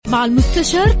مع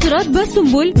المستشار تراد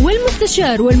باسنبل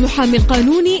والمستشار والمحامي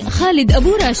القانوني خالد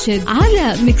أبو راشد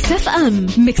على ميكس اف ام.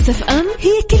 ميكس اف ام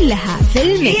هي كلها في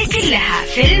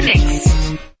الميكس.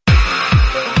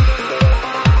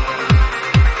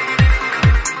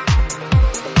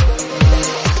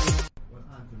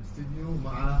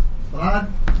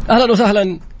 أهلا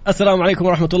وسهلا، السلام عليكم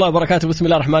ورحمة الله وبركاته. بسم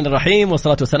الله الرحمن الرحيم،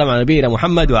 والصلاة والسلام على نبينا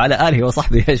محمد وعلى آله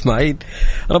وصحبه أجمعين.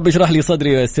 رب اشرح لي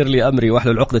صدري ويسر لي أمري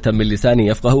واحلل عقدة من لساني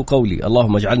يفقه قولي.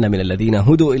 اللهم اجعلنا من الذين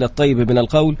هدوا إلى الطيب من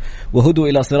القول وهدوا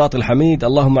إلى صراط الحميد.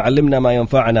 اللهم علمنا ما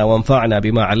ينفعنا وانفعنا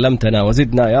بما علمتنا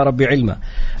وزدنا يا رب علما.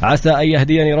 عسى أن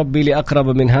يهديني ربي لأقرب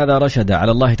من هذا رشدا.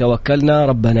 على الله توكلنا.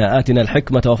 ربنا آتنا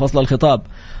الحكمة وفصل الخطاب.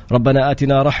 ربنا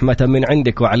آتنا رحمة من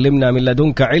عندك وعلمنا من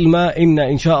لدنك علما.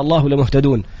 إن شاء الله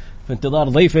لمهتدون. في انتظار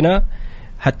ضيفنا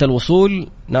حتى الوصول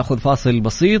ناخذ فاصل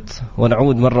بسيط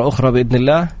ونعود مرة أخرى بإذن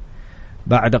الله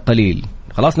بعد قليل.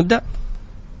 خلاص نبدأ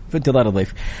في انتظار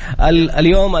الضيف.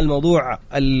 اليوم الموضوع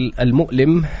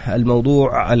المؤلم،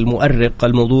 الموضوع المؤرق،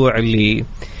 الموضوع اللي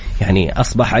يعني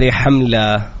أصبح عليه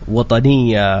حملة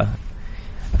وطنية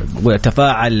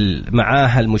وتفاعل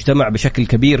معها المجتمع بشكل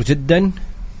كبير جدا،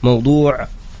 موضوع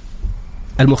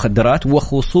المخدرات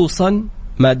وخصوصا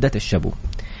مادة الشابو.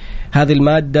 هذه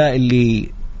المادة اللي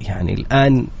يعني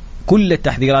الآن كل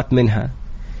التحذيرات منها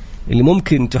اللي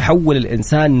ممكن تحول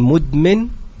الإنسان مدمن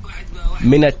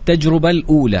من التجربة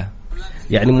الأولى.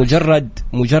 يعني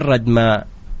مجرد ما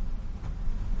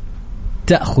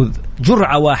تأخذ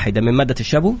جرعة واحدة من مادة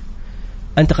الشابو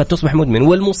أنت قد تصبح مدمن.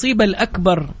 والمصيبة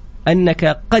الأكبر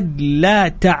أنك قد لا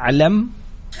تعلم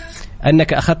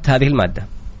أنك أخذت هذه المادة.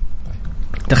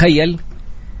 تخيل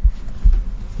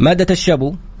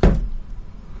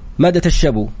مادة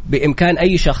الشابو بإمكان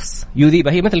أي شخص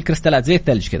يذيبها. هي مثل الكريستالات زي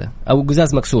الثلج كذا أو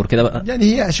قزاز مكسور كذا. يعني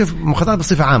هي شوف مخدرات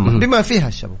بصفة عامة بما فيها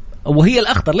الشابو. وهي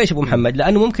الأخطر ليش أبو محمد؟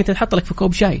 لأنه ممكن تنحط لك في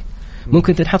كوب شاي،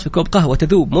 ممكن تنحط في كوب قهوة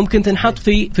تذوب، ممكن تنحط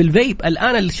في الفيب.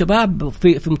 الآن الشباب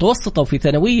في متوسطة وفي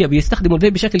ثانوية بيستخدموا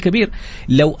الفيب بشكل كبير.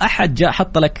 لو أحد جاء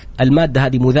حط لك المادة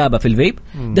هذه مذابة في الفيب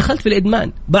دخلت في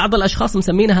الإدمان. بعض الأشخاص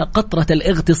مسمينها قطرة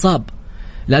الاغتصاب،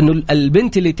 لأنه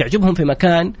البنت اللي تعجبهم في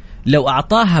مكان لو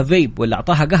أعطاها فيب ولا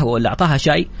أعطاها قهوة ولا أعطاها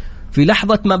شاي، في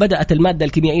لحظة ما بدأت المادة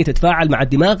الكيميائية تتفاعل مع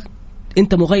الدماغ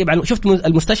أنت مغيب عنه. شفت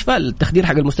المستشفى، التخدير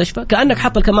حق المستشفى كأنك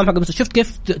حط الكمام حق المستشفى. شفت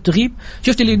كيف تغيب؟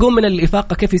 شفت اللي يقوم من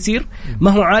الإفاقة كيف يصير؟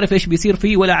 ما هو عارف إيش بيصير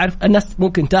فيه ولا عارف. الناس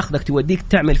ممكن تاخذك توديك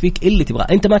تعمل فيك اللي تبغاه،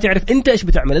 أنت ما تعرف أنت إيش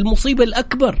بتعمل. المصيبة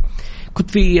الأكبر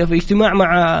كنت في اجتماع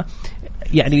مع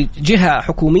يعني جهة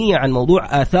حكومية عن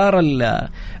موضوع آثار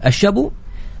الشابو.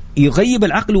 يغيب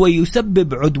العقل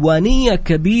ويسبب عدوانية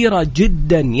كبيرة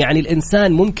جدا. يعني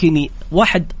الإنسان ممكن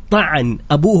واحد طعن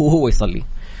أبوه وهو يصلي،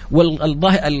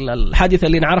 والحادثة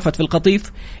اللي انعرفت في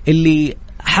القطيف اللي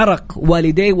حرق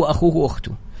والديه وأخوه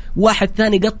وأخته. واحد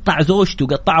ثاني قطع زوجته،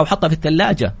 قطعها وحطها في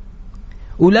الثلاجة،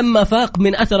 ولما فاق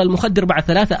من أثر المخدر بعد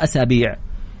 3 أسابيع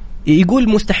يقول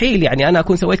مستحيل يعني أنا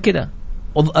أكون سويت كده.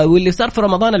 واللي صار في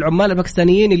رمضان العمال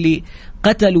الباكستانيين اللي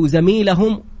قتلوا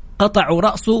زميلهم، قطعوا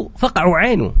رأسه فقعوا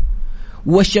عينه.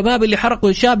 والشباب اللي حرقوا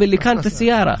الشاب اللي كان في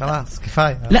السيارة. خلاص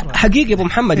كفاية. لا حقيقي أبو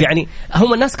محمد يعني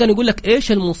هم الناس كانوا يقول لك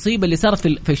إيش المصيبة اللي صارت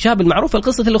في الشاب المعروف.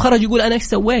 القصة اللي خرج يقول أنا إيش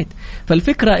سويت.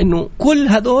 فالفكرة إنه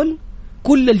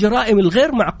كل الجرائم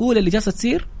الغير معقولة اللي جالسة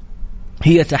تصير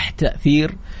هي تحت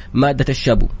تأثير مادة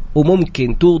الشابو،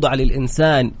 وممكن توضع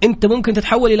للإنسان. أنت ممكن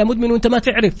تتحول إلى مدمن وأنت ما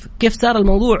تعرف كيف صار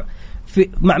الموضوع.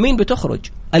 مع مين بتخرج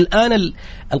الآن؟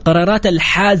 القرارات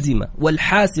الحازمة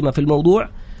والحاسمة في الموضوع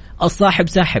الصاحب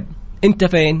ساحب. أنت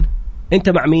فين؟ أنت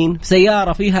مع مين؟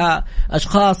 سيارة فيها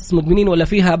أشخاص مدمنين ولا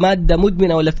فيها مادة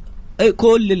مدمنة ولا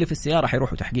كل اللي في السيارة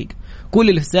حيروحوا تحقيق. كل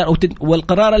اللي في السيارة.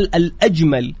 والقرار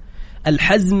الأجمل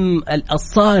الحزم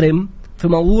الصارم في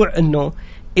موضوع أنه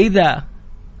إذا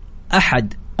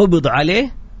أحد قبض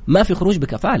عليه ما في خروج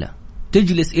بكفالة،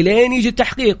 تجلس إلين يجي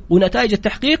التحقيق. ونتائج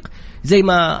التحقيق زي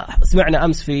ما سمعنا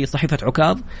أمس في صحيفة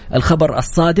عكاظ الخبر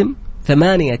الصادم،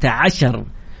 18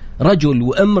 رجل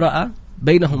وامرأة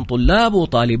بينهم طلاب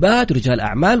وطالبات ورجال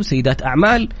أعمال وسيدات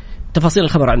أعمال. تفاصيل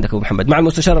الخبر عندك أبو محمد مع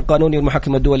المستشار القانوني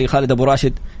والمحكم الدولي خالد أبو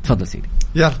راشد. تفضل سيدي.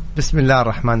 يلا بسم الله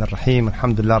الرحمن الرحيم.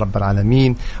 الحمد لله رب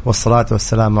العالمين، والصلاة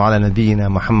والسلام على نبينا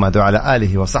محمد وعلى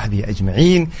آله وصحبه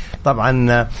أجمعين.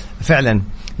 طبعا فعلا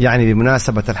يعني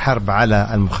بمناسبة الحرب على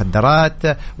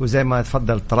المخدرات، وزي ما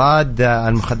تفضل طراد،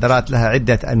 المخدرات لها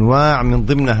عدة أنواع، من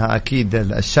ضمنها أكيد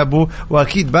الشابو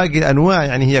وأكيد باقي الأنواع،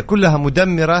 يعني هي كلها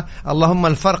مدمرة، اللهم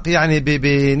الفرق يعني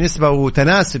بنسبة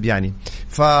وتناسب يعني.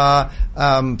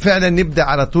 ففعلا نبدأ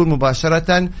على طول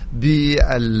مباشرة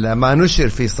بما نشر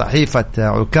في صحيفة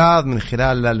عكاظ من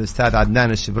خلال الأستاذ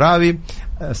عدنان الشبراوي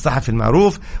الصحفي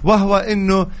المعروف، وهو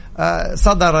أنه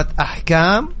صدرت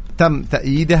أحكام تم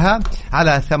تأييدها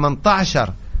على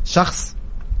 18 شخص،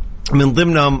 من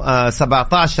ضمنهم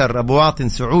 17 مواطن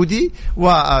سعودي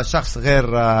وشخص غير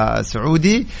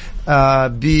سعودي،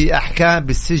 بأحكام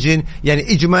بالسجن.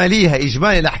 يعني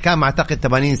إجمالي الأحكام أعتقد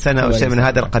 80 سنة أو شيء من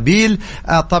هذا القبيل.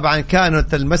 طبعا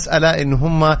كانت المسألة إن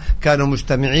هم كانوا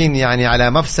مجتمعين يعني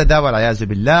على مفسدة والعياذ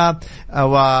بالله،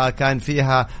 وكان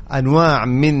فيها أنواع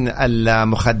من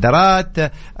المخدرات،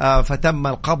 فتم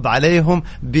القبض عليهم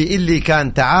باللي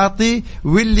كان تعاطي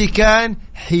واللي كان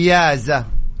حيازة.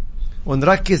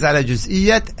 ونركز على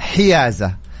جزئية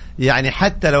حيازة، يعني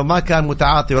حتى لو ما كان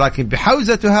متعاطي ولكن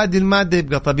بحوزة هذه المادة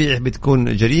يبقى طبيعي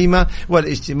بتكون جريمة،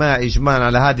 والاجتماع إجماعا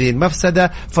على هذه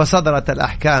المفسدة، فصدرت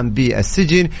الأحكام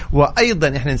بالسجن.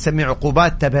 وأيضا إحنا نسمي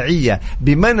عقوبات تبعية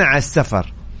بمنع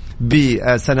السفر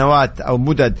بسنوات أو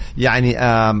مدد، يعني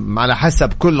على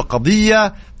حسب كل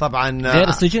قضية. طبعا غير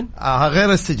السجن،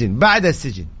 غير السجن،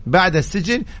 بعد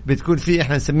السجن بتكون في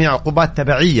احنا نسميها عقوبات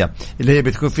تبعية، اللي هي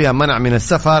بتكون فيها منع من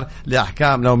السفر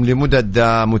لأحكام لهم لمدد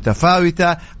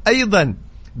متفاوتة. أيضا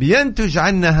بينتج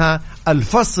عنها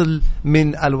الفصل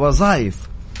من الوظائف.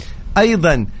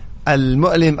 أيضا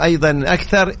المؤلم أيضا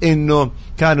أكثر إنه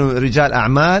كانوا رجال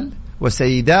أعمال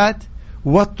وسيدات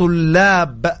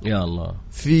وطلاب يا الله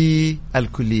في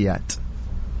الكليات،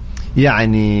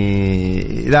 يعني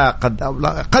لا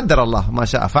قدر الله ما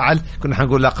شاء فعل. كنا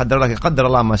حنقول لا قدر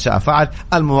الله ما شاء فعل.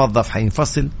 الموظف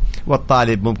حينفصل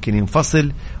والطالب ممكن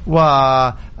ينفصل،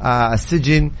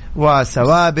 والسجن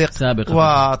وسوابق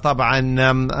وطبعا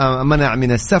منع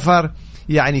من السفر،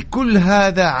 يعني كل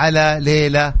هذا على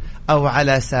ليلة أو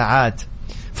على ساعات.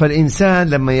 فالإنسان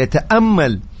لما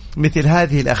يتأمل مثل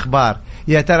هذه الأخبار،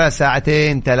 يا ترى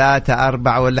 2 3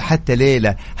 4 ولا حتى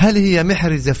ليلة، هل هي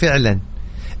محرزة فعلا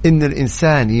إن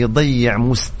الإنسان يضيع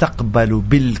مستقبله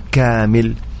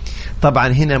بالكامل؟ طبعا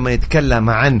هنا ما يتكلم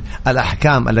عن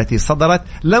الأحكام التي صدرت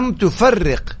لم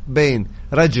تفرق بين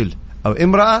رجل أو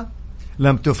امرأة،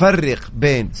 لم تفرق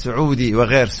بين سعودي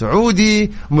وغير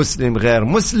سعودي، مسلم غير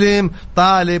مسلم،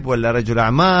 طالب ولا رجل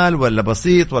أعمال ولا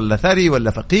بسيط ولا ثري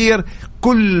ولا فقير.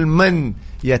 كل من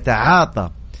يتعاطى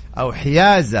أو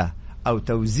حيازة أو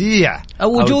توزيع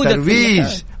أو ترويج،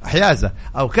 حيازة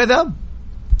أو كذا،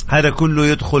 هذا كله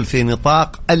يدخل في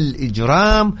نطاق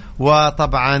الإجرام،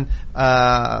 وطبعا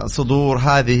صدور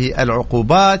هذه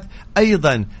العقوبات.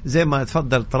 أيضا زي ما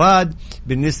تفضل طراد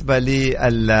بالنسبة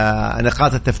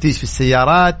لنقاط التفتيش في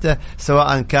السيارات،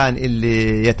 سواء كان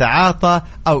اللي يتعاطى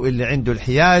أو اللي عنده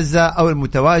الحيازة أو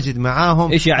المتواجد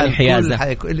معاهم. إيش يعني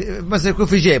حيازة؟ بس يكون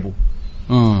في جيبه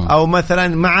أو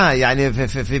مثلا معاه يعني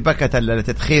في بكة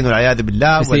التدخين والعياذ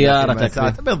بالله، في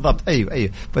سيارتك بالضبط. أيوه.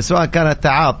 فسواء كان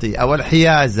التعاطي أو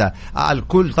الحيازة،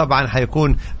 الكل طبعا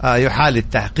حيكون يحال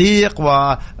التحقيق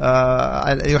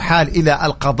ويحال إلى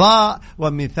القضاء،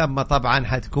 ومن ثم طبعا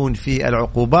حتكون في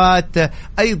العقوبات.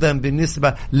 أيضا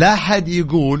بالنسبة لا حد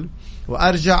يقول،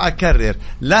 وأرجع أكرر،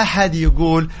 لا حد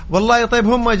يقول والله طيب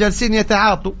هم جالسين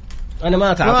يتعاطوا، أنا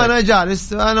ما أتعاطى، أنا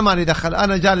جالس، أنا ماني دخل،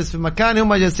 أنا جالس في مكاني،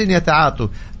 هم جالسين يتعاطوا.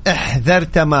 احذر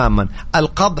تماما،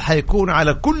 القبض حيكون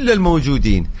على كل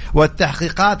الموجودين،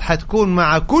 والتحقيقات حتكون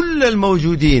مع كل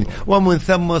الموجودين، ومن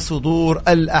ثم صدور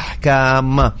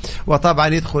الأحكام. وطبعا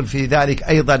يدخل في ذلك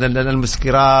أيضا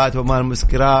المسكرات وما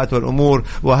المسكرات والأمور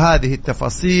وهذه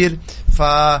التفاصيل.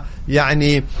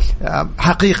 فيعني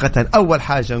حقيقة أول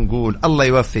حاجة نقول الله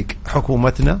يوفق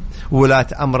حكومتنا وولاة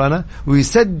أمرنا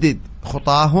ويسدد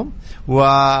خطاهم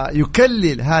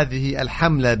ويكلل هذه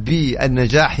الحملة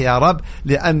بالنجاح يا رب،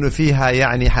 لأنه فيها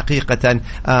يعني حقيقة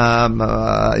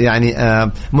يعني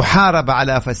محاربة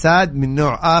على فساد من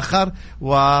نوع آخر.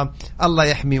 والله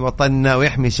يحمي وطننا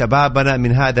ويحمي شبابنا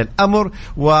من هذا الأمر.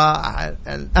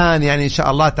 والآن يعني إن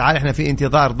شاء الله تعالى احنا في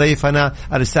انتظار ضيفنا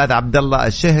الأستاذ عبد الله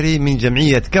الشهري من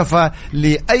جمعية كفا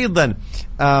لأيضا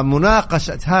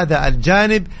مناقشة هذا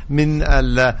الجانب من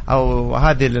أو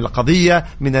هذه القضية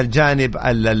من الجانب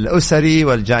الأسري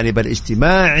والجانب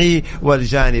الاجتماعي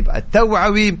والجانب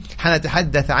التوعوي.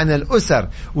 حنتحدث عن الأسر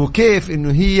وكيف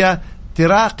إنه هي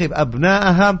تراقب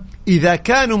أبنائها إذا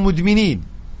كانوا مدمنين،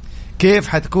 كيف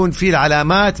حتكون في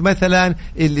العلامات مثلا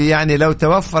اللي يعني لو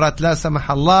توفرت لا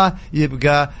سمح الله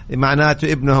يبقى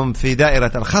معناته ابنهم في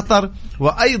دائرة الخطر.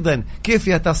 وأيضا كيف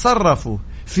يتصرفوا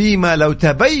فيما لو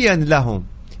تبين لهم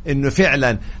إنه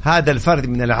فعلا هذا الفرد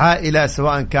من العائلة،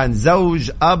 سواء كان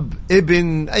زوج أب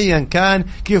ابن أيا كان،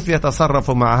 كيف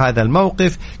يتصرفوا مع هذا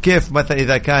الموقف، كيف مثلا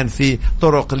إذا كان في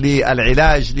طرق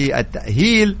للعلاج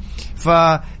للتأهيل.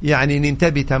 فيعني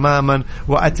ننتبه تماما.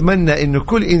 وأتمنى إنه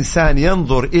كل إنسان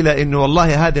ينظر إلى إنه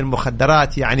والله هذه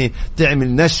المخدرات يعني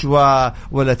تعمل نشوة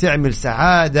ولا تعمل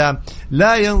سعادة،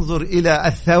 لا ينظر إلى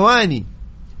الثواني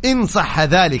إن صح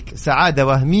ذلك سعادة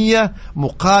وهمية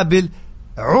مقابل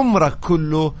عمرك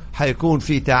كله حيكون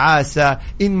في تعاسة،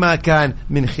 إن ما كان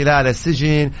من خلال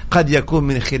السجن، قد يكون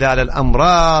من خلال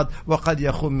الأمراض، وقد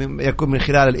يكون من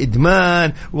خلال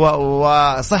الإدمان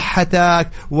وصحتك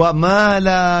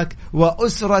ومالك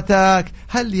وأسرتك.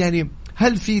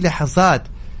 هل في لحظات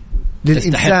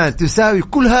للإنسان تساوي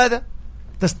كل هذا؟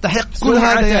 تستحق كل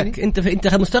هذا؟ يعني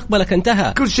انت مستقبلك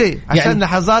انتهى كل شيء عشان يعني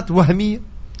لحظات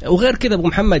وهمية. وغير كذا ابو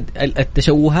محمد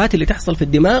التشوهات اللي تحصل في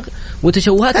الدماغ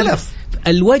وتشوهات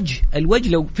الوجه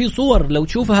لو في صور لو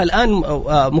تشوفها الآن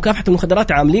مكافحة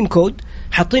المخدرات عاملين كود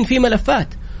حاطين فيه ملفات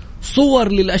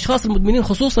صور للأشخاص المدمنين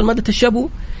خصوصا مادة الشابو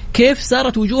كيف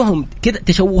صارت وجوههم كده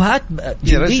تشوهات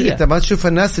جلدية. انت ما تشوف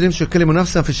الناس اللي يمشوا يكلموا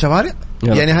نفسهم في الشوارع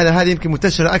يعني هذا يمكن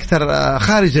منتشر أكثر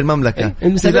خارج المملكة.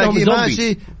 تلاقي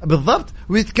ماشي بالضبط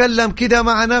ويتكلم كده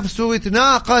مع نفسه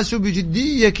ويتناقش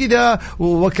بجدية كده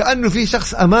وكأنه في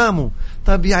شخص أمامه.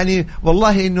 طب يعني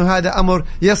والله إنه هذا أمر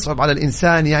يصعب على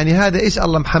الإنسان. يعني هذا إيش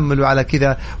الله محمله على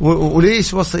كده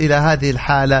وليش وصل إلى هذه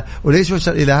الحالة وليش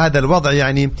وصل إلى هذا الوضع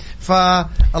يعني.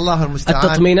 فالله المستعان.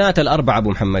 التطمينات الأربعة أبو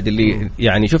محمد اللي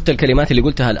يعني شفت الكلمات اللي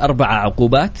قلتها الأربعة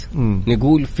عقوبات.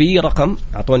 نقول في رقم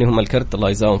أعطوني هم الكرت الله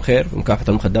يجزاهم خير في مكافحة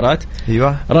المخدرات.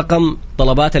 أيوة. رقم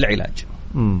طلبات العلاج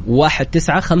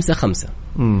 1955.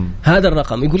 هذا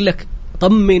الرقم يقول لك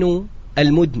طمنوا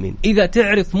المدمن. إذا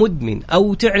تعرف مدمن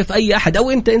أو تعرف أي أحد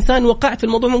أو أنت إنسان وقعت في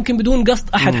الموضوع ممكن بدون قصد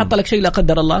أحد حط لك شيء لا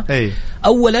قدر الله.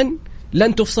 أولا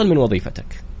لن تفصل من وظيفتك.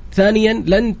 ثانيا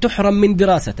لن تحرم من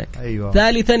دراستك. أيوة.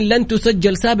 ثالثا لن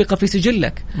تسجل سابقة في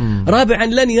سجلك. رابعا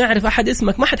لن يعرف أحد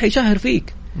اسمك ما حد حيشهر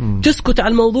فيك. تسكت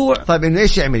على الموضوع. طيب إنه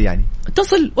إيش يعمل يعني؟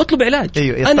 اتصل واطلب علاج.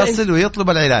 أيوة يتصل ويطلب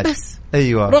العلاج بس.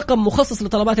 أيوة. رقم مخصص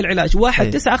لطلبات العلاج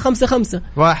 1955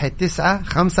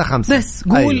 1955 بس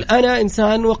قول أيوة. أنا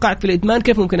إنسان وقعت في الإدمان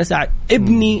كيف ممكن أساعد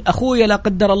ابني أخويا لا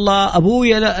قدر الله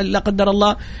أبويا لا قدر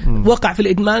الله وقع في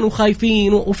الإدمان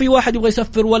وخايفين وفي واحد يبغى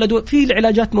يسفر ولده. في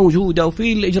العلاجات موجودة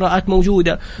وفي الإجراءات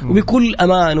موجودة وبكل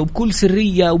أمان وبكل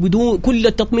سرية وبدون كل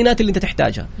التطمينات اللي أنت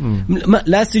تحتاجها.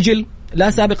 لا سجل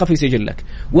لا سابقة في سجلك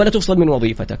ولا تفصل من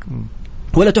وظيفتك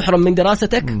ولا تحرم من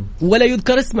دراستك ولا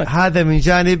يذكر اسمك. هذا من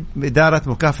جانب إدارة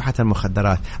مكافحة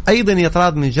المخدرات. أيضا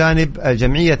يطراد من جانب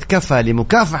جمعية كفى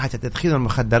لمكافحة تدخين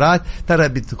المخدرات ترى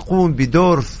بتقوم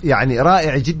بدور يعني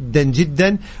رائع جدا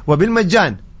جدا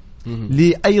وبالمجان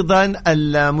لأيضا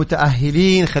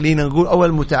المتأهلين خلينا نقول أو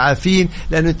المتعافين.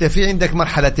 لأنه أنت في عندك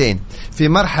مرحلتين. في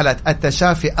مرحلة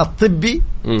التشافي الطبي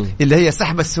اللي هي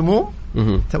سحب السموم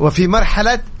وفي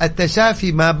مرحلة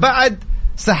التشافي ما بعد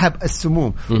سحب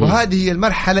السموم. وهذه هي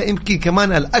المرحلة يمكن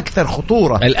كمان الأكثر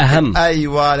خطورة الأهم.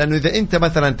 أيوة لأنه إذا أنت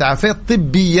مثلا تعافيت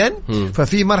طبيا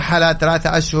ففي مرحلة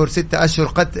 3 أشهر 6 أشهر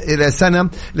قد إلى سنة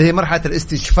اللي هي مرحلة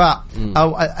الاستشفاء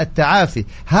أو التعافي.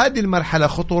 هذه المرحلة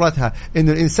خطورتها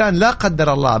إنه الإنسان لا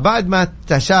قدر الله بعد ما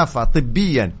تشافى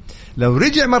طبيا لو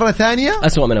رجع مرة ثانية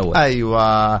أسوأ من أول.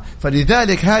 أيوة.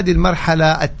 فلذلك هذه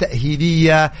المرحلة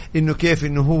التأهيلية إنه كيف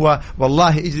إنه هو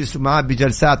والله يجلسوا معاه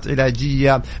بجلسات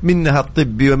علاجية منها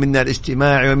الطبي ومنها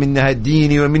الاجتماعي ومنها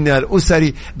الديني ومنها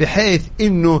الأسري بحيث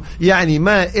إنه يعني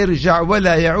ما يرجع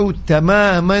ولا يعود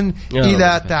تماما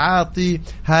إلى تعاطي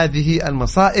هذه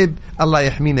المصائب. الله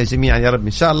يحمينا جميعا يا رب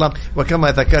إن شاء الله.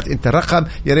 وكما ذكرت أنت الرقم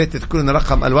يا ريت تذكرون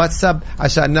رقم الواتساب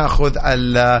عشان نأخذ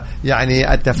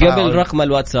يعني التفاعل قبل رقم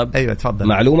الواتساب. أيوة تفضل.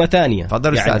 معلومة ثانية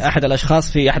يعني أحد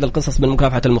الأشخاص في أحد القصص من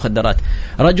مكافحة المخدرات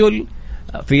رجل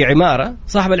في عمارة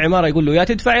صاحب العمارة يقول له يا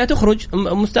تدفع يا تخرج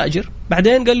مستأجر.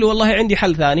 بعدين قال له والله عندي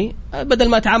حل ثاني بدل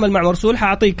ما أتعامل مع مرسول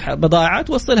حأعطيك بضاعة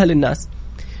توصلها للناس.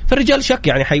 فالرجال شك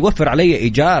يعني حيوفر علي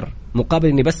إيجار مقابل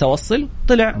إني بس أوصل.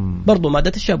 طلع برضو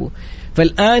مادة الشابو.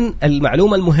 فالآن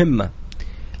المعلومة المهمة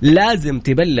لازم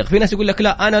تبلغ. في ناس يقول لك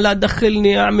لا أنا لا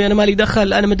تدخلني يا عمي أنا مالي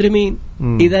دخل أنا مدري مين.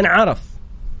 إذا عرف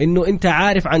إنه أنت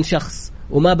عارف عن شخص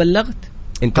وما بلغت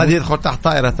أنت قد يدخل تحت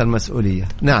طائرة المسؤولية.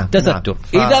 نعم تستر.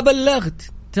 إذا بلغت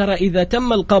ترى إذا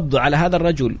تم القبض على هذا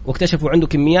الرجل واكتشفوا عنده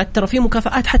كميات ترى فيه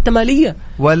مكافآت حتى مالية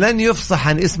ولن يفصح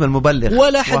عن اسم المبلغ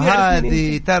ولا حد.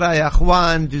 وهذه ترى يا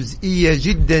أخوان جزئية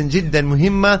جدا جدا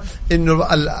مهمة.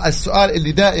 إنه السؤال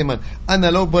اللي دائما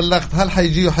أنا لو بلغت هل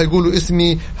حيقولوا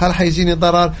اسمي هل حيجيني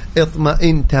ضرر؟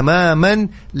 اطمئن تماما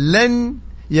لن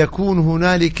يكون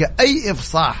هنالك أي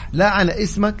إفصاح لا على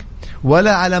اسمك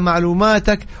ولا على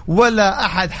معلوماتك ولا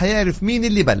أحد حيعرف مين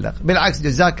اللي بلغ. بالعكس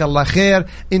جزاك الله خير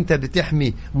أنت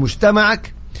بتحمي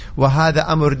مجتمعك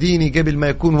وهذا أمر ديني قبل ما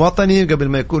يكون وطني وقبل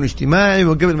ما يكون اجتماعي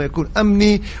وقبل ما يكون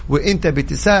أمني. وأنت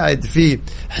بتساعد في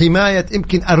حماية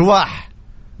يمكن أرواح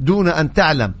دون أن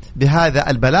تعلم بهذا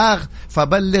البلاغ.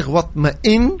 فبلغ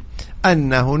واطمئن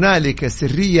أن هنالك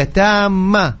سرية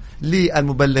تامة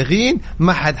للمبلغين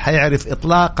ما حد حيعرف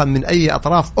إطلاقا من أي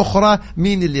أطراف أخرى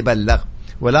مين اللي بلغ،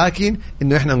 ولكن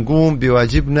إنه إحنا نقوم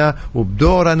بواجبنا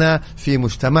وبدورنا في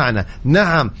مجتمعنا.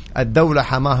 نعم الدولة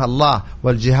حماها الله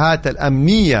والجهات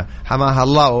الأمنية حماها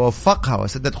الله ووفقها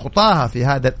وسدد خطاها في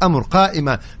هذا الأمر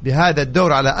قائمة بهذا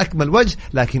الدور على أكمل وجه،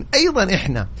 لكن أيضا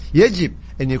إحنا يجب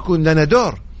أن يكون لنا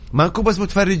دور، ما نكون بس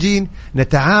متفرجين،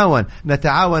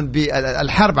 نتعاون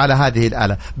بالحرب على هذه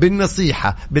الآلة،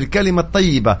 بالنصيحة، بالكلمة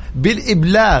الطيبة،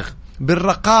 بالإبلاغ،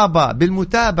 بالرقابة،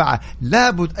 بالمتابعة.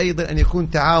 لابد أيضا أن يكون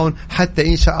تعاون حتى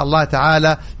إن شاء الله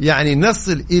تعالى يعني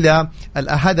نصل إلى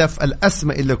الهدف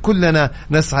الأسمى اللي كلنا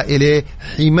نسعى إليه،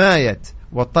 حماية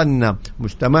وطننا،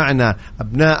 مجتمعنا،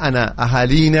 أبناءنا،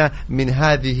 أهالينا من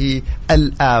هذه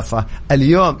الآفة.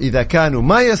 اليوم إذا كانوا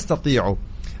ما يستطيعوا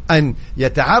أن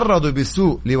يتعرضوا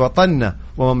بسوء لوطننا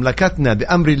ومملكتنا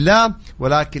بأمر الله،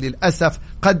 ولكن للأسف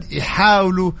قد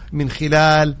يحاولوا من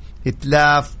خلال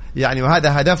إتلاف يعني،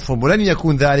 وهذا هدفهم، ولن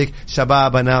يكون ذلك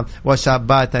شبابنا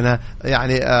وشاباتنا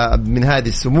يعني من هذه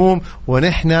السموم،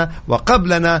 ونحن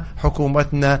وقبلنا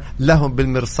حكومتنا لهم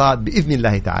بالمرصاد بإذن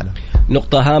الله تعالى.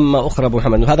 نقطة هامة أخرى أبو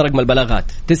محمد، وهذا رقم البلاغات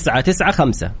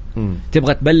 995.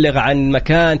 تبغى تبلغ عن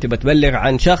مكان، تبغى تبلغ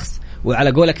عن شخص،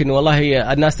 وعلى قولك إنه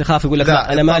والله الناس تخاف، يقول لك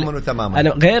لا أنا مالي،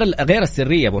 أنا غير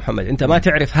السرية أبو محمد. أنت ما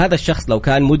تعرف هذا الشخص لو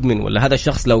كان مدمن، ولا هذا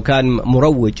الشخص لو كان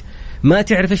مروج، ما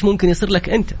تعرف إيش ممكن يصير لك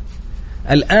أنت.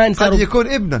 الآن قد يكون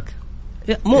ابنك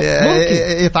ممكن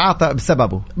يتعاطى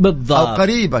بسببه بالضبط، أو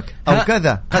قريبك أو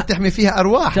كذا، قد تحمي فيها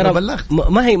أرواح. بلغت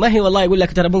ما هي والله يقول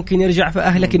لك ترى ممكن يرجع في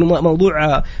أهلك، إنه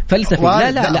موضوع فلسفي.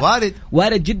 لا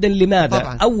وارد جدا. لماذا؟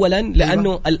 طبعا. أولا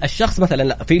لأنه الشخص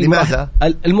مثلا في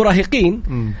المراهقين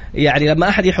يعني لما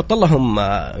أحد يحط لهم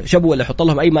شبو ولا يحط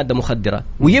لهم أي مادة مخدرة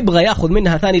ويبغى يأخذ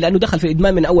منها ثاني لأنه دخل في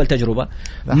الإدمان من أول تجربة،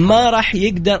 ما راح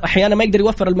يقدر، أحيانا ما يقدر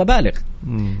يوفر المبالغ.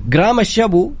 جرام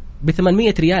الشبو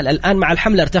ب800 ريال، الآن مع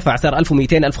الحملة ارتفع صار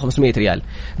 1200 1500 ريال.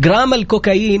 جرام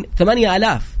الكوكايين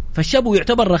 8000. فالشبو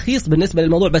يعتبر رخيص بالنسبة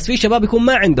للموضوع، بس في شباب يكون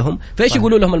ما عندهم، فايش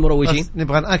يقولوا لهم المروجين؟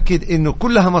 نبغى نأكد إنه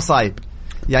كلها مصايب،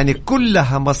 يعني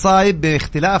كلها مصايب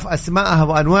باختلاف أسمائها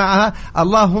وأنواعها.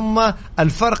 اللهم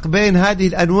الفرق بين هذه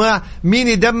الأنواع مين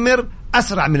يدمر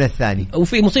أسرع من الثاني،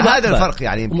 وفي مصيبة هذا أكبر. الفرق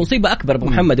يعني مصيبة أكبر أبو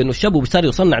محمد إنه الشبو بيصير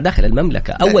يصنع داخل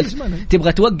المملكة. أول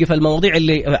تبغى توقف المواضيع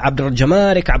اللي عبر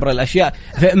الجمارك، عبر الأشياء.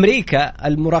 في أمريكا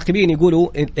المراقبين يقولوا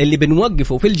اللي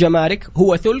بنوقفه في الجمارك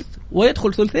هو ثلث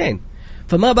ويدخل ثلثين،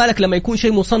 فما بالك لما يكون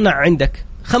شيء مصنع عندك.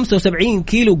 75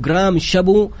 كيلو جرام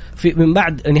شبو من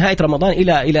بعد نهاية رمضان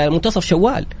إلى منتصف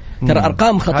شوال. ترى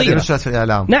أرقام خطيرة. هذه في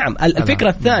الإعلام. نعم. الفكرة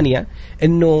الثانية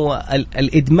إنه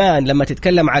الإدمان، لما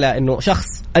تتكلم على إنه شخص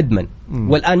أدمن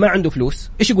والآن ما عنده فلوس،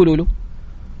 إيش يقولوا له؟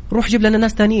 روح جيب لنا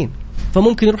ناس تانيين.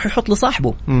 فممكن يروح يحط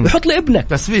لصاحبه، يحط لابنك،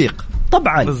 تسويق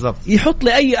طبعا بالضبط. يحط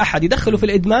لأي أحد يدخله في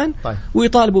الإدمان. طيب.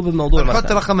 ويطالبوا بالموضوع.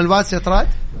 نحط رقم الواتس يا طراد،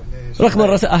 رقم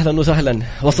الرسائل. أهلا وسهلا،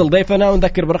 وصل ضيفنا.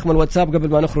 ونذكر برقم الواتساب قبل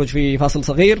ما نخرج في فاصل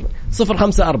صغير: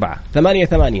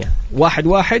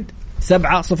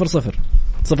 054-88-11-700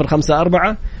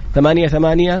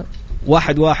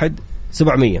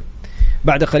 054-88-11-700.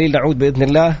 بعد قليل نعود بإذن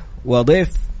الله وضيف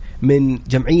من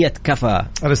جمعية كفا،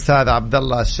 الأستاذ عبد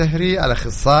الله الشهري،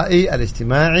 الأخصائي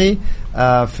الاجتماعي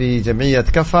في جمعية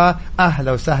كفا.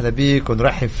 أهلا وسهلا بيك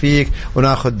ونرحب فيك،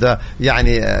 وناخذ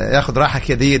يعني ياخذ راحة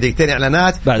كده دقيقتين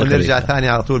إعلانات ونرجع ثاني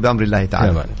على طول بأمر الله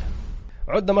تعالى.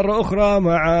 عدنا مرة أخرى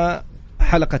مع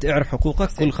حلقة اعرف حقوقك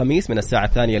كل خميس من الساعة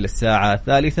 2 للساعة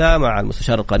 3 مع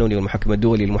المستشار القانوني والمحكم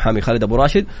الدولي المحامي خالد أبو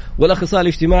راشد، والأخصائي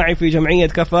الاجتماعي في جمعية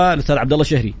كفا الأستاذ عبد الله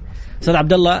الشهري. أستاذ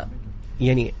عبد الله،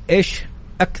 يعني إيش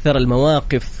أكثر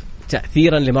المواقف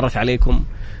تأثيرا اللي مرت عليكم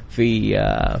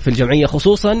في الجمعية،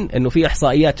 خصوصا أنه في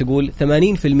إحصائيات تقول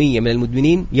 80% من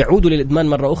المدمنين يعودوا للإدمان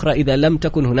مرة أخرى إذا لم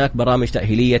تكن هناك برامج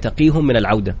تأهيلية تقيهم من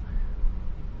العودة؟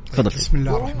 تفضل. بسم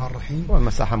الله الرحمن الرحيم.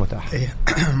 والمساحة متاحة.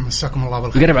 مساكم الله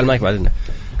بالخير. قرب على المايك بعدنا.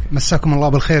 مساكم الله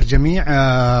بالخير جميع.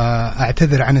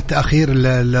 أعتذر عن التأخير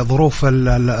لظروف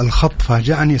الخط،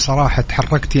 فاجأني صراحة،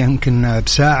 تحركت يمكن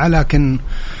بساعة لكن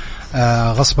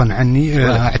غصبا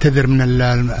عني. أعتذر من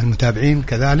المتابعين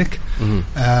كذلك.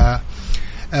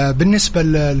 بالنسبة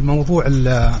للموضوع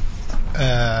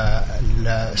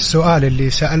السؤال اللي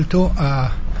سألته،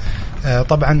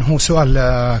 طبعا هو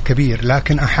سؤال كبير،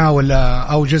 لكن أحاول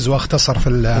أوجز وأختصر في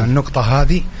النقطة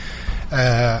هذه.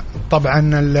 طبعا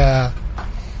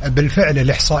بالفعل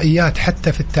الإحصائيات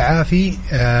حتى في التعافي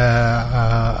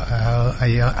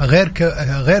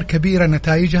غير كبيرة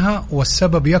نتائجها،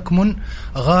 والسبب يكمن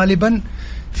غالبا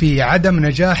في عدم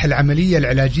نجاح العملية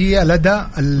العلاجية لدى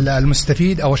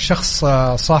المستفيد أو الشخص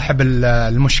صاحب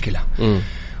المشكلة.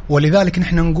 ولذلك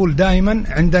نحن نقول دائما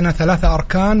عندنا 3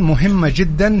 أركان مهمة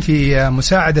جدا في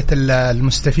مساعدة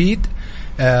المستفيد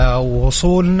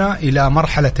ووصولنا إلى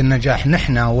مرحلة النجاح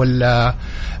نحن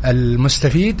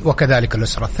والمستفيد وكذلك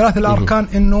الأسرة. 3 الأركان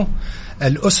إنه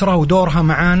الأسرة ودورها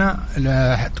معانا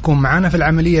تكون معانا في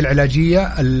العملية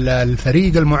العلاجية،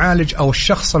 الفريق المعالج أو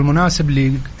الشخص المناسب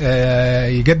اللي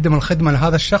يقدم الخدمة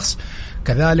لهذا الشخص،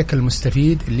 كذلك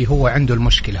المستفيد اللي هو عنده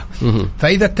المشكلة.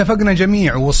 فإذا اتفقنا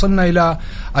جميع ووصلنا إلى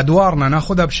أدوارنا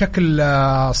نأخذها بشكل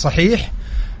صحيح،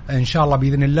 إن شاء الله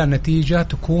بإذن الله النتيجة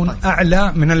تكون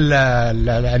أعلى من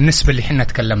النسبة اللي حنا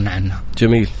تكلمنا عنها.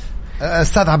 جميل.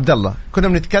 أستاذ عبد الله، كنا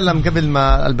بنتكلم قبل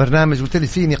ما البرنامج قلت لي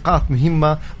في نقاط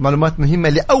مهمة، معلومات مهمة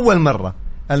لأول مرة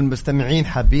المستمعين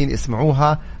حابين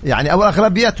يسمعوها، يعني أو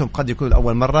أغلبيتهم قد يكون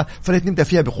أول مرة، فنبدأ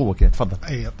فيها بقوة كده. تفضل.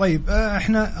 أي طيب،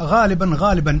 إحنا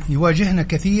غالبا يواجهنا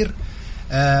كثير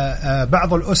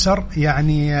بعض الأسر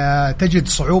يعني تجد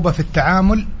صعوبة في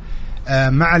التعامل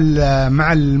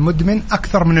مع المدمن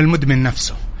أكثر من المدمن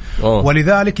نفسه.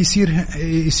 ولذلك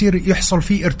يصير يحصل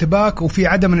فيه ارتباك وفي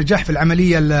عدم نجاح في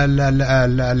العملية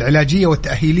العلاجية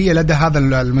والتأهيلية لدى هذا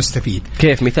المستفيد.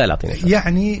 كيف مثال أعطينا؟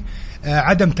 يعني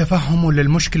عدم تفهمه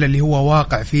للمشكلة اللي هو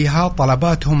واقع فيها،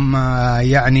 طلباتهم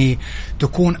يعني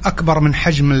تكون أكبر من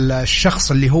حجم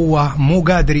الشخص اللي هو مو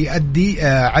قادر يؤدي،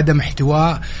 عدم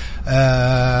احتواء،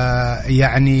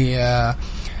 يعني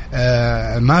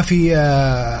ما في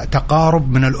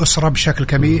تقارب من الأسرة بشكل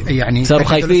كبير، يعني صاروا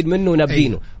خايفين منه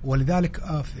ونبدينه. ولذلك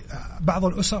بعض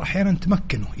الأسر أحيانا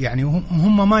تمكنوا، يعني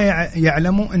هم ما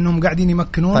يعلموا أنهم قاعدين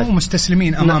يمكنون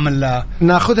ومستسلمين أمام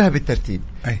ناخذها بالترتيب.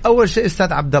 أول شيء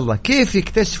أستاذ عبد الله، كيف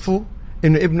يكتشفوا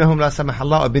إنه ابنهم لا سمح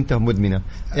الله أو بنتهم مدمنة؟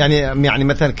 يعني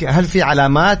مثلا هل في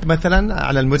علامات مثلا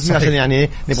على المدمن؟ صحيح. عشان يعني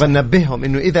نبغى ننبههم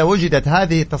إنه إذا وجدت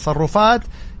هذه التصرفات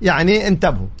يعني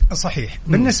انتبهوا. صحيح.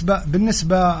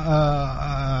 بالنسبة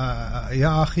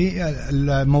يا أخي،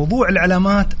 الموضوع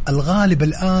العلامات الغالب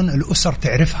الآن الأسر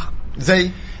تعرفها، زي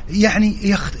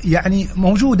يعني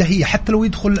موجودة هي، حتى لو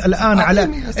يدخل الآن على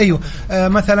أيوه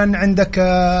مثلا عندك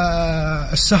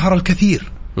السهر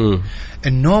الكثير،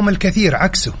 النوم الكثير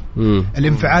عكسه،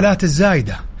 الانفعالات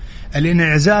الزايدة،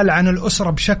 الانعزال عن الأسرة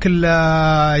بشكل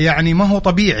يعني ما هو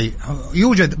طبيعي.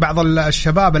 يوجد بعض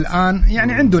الشباب الآن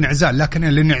يعني عنده انعزال، لكن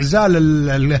الانعزال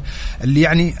اللي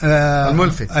يعني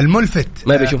الملفت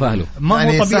ما بيشوف أهله، ما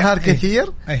يعني هو طبيعي. سهر كثير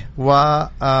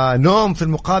ونوم في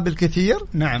المقابل كثير.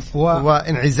 نعم.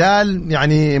 وانعزال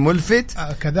يعني ملفت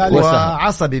كذلك،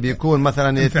 وعصبي بيكون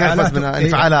مثلا يتنفس من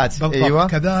انفعالات. أيوة.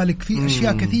 كذلك في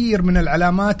أشياء كثير من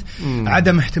العلامات،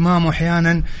 عدم اهتمامه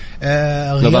أحيانا،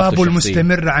 غيابه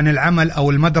المستمر عن العمل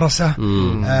أو المدرسة،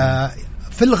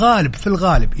 في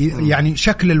الغالب يعني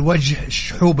شكل الوجه،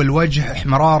 شحوب الوجه،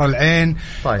 احمرار العين.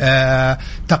 طيب.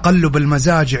 تقلب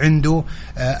المزاج عنده،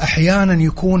 أحيانا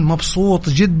يكون مبسوط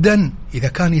جدا إذا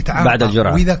كان يتعافى بعد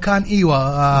الجرعة، وإذا كان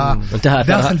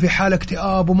داخل في حالة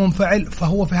اكتئاب ومنفعل،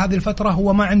 فهو في هذه الفترة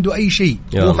هو ما عنده أي شيء،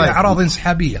 هو في أعراض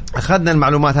انسحابية. أخذنا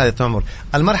المعلومات هذه تعمر.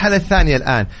 المرحلة الثانية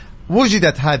الآن،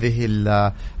 وجدت هذه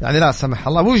يعني لا سمح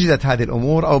الله وجدت هذه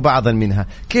الأمور أو بعضا منها،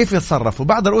 كيف يتصرفوا؟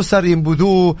 بعض الأسر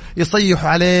ينبذوه، يصيحوا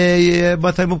عليه،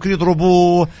 مثلا ممكن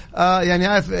يضربوه، يعني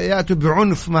يأتوا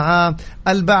بعنف معه.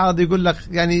 البعض يقول لك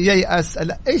يعني ييأس.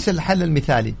 إيش الحل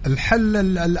المثالي؟ الحل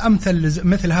الأمثل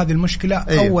مثل هذه المشكلة.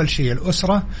 أيوه. أول شيء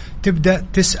الأسرة تبدأ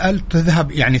تسأل،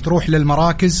 تذهب يعني تروح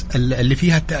للمراكز اللي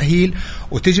فيها التأهيل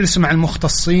وتجلس مع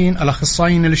المختصين،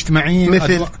 الأخصائيين الاجتماعيين،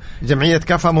 مثل جمعية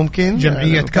كفا. ممكن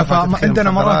جمعية كفا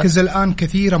عندنا مراكز الآن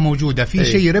كثيرة موجودة، في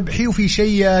شيء ربحي وفي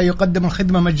شيء يقدم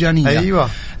الخدمة مجانية. أيوة.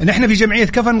 نحن في جمعية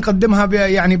كفا نقدمها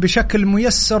يعني بشكل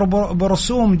ميسر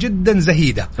برسوم جدا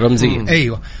زهيدة رمزية.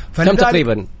 أيوة. كم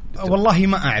تقريبا؟ والله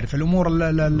ما أعرف الأمور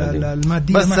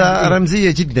المادية، بس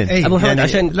رمزية جدا. أبو محمد يعني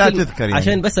عشان لا تذكر يعني.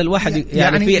 عشان بس الواحد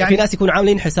يعني في ناس يكونوا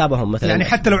عاملين حسابهم مثلا، يعني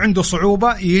حتى لو عنده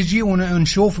صعوبة يجي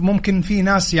ونشوف. ممكن في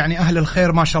ناس يعني أهل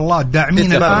الخير ما شاء الله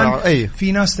الداعمين الآن،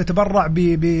 في ناس تتبرع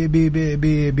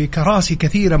بكراسي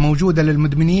كثيرة موجودة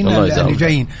للمدمنين اللي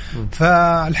جايين.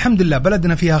 فالحمد لله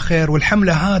بلدنا فيها خير،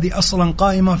 والحملة هذه أصلا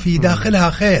قائمة في داخلها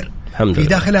خير، في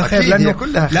داخلها خير،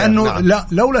 لأنه لا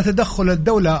لولا تدخل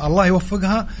الدولة الله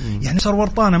يوفقها يعني صار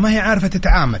ورطانة ما هي عارفة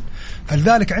تتعامل.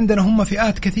 فلذلك عندنا هم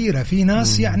فئات كثيرة، في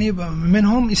ناس يعني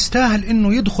منهم يستاهل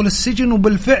إنه يدخل السجن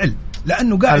وبالفعل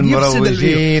لأنه قاعد يفسد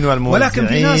البيئة، ولكن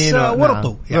في ناس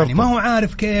ورطوا يعني ما هو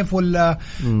عارف كيف ولا.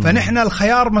 فنحن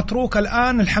الخيار متروك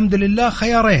الآن الحمد لله،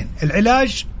 خيارين: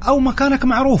 العلاج أو مكانك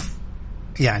معروف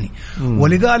يعني.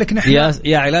 ولذلك نحن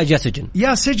يا علاج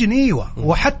يا سجن. أيوة.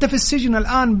 وحتى في السجن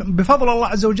الآن بفضل الله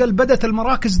عز وجل بدت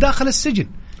المراكز داخل السجن.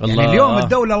 يعني اليوم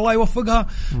الدولة الله يوفقها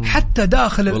حتى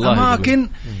داخل الأماكن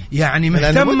يعني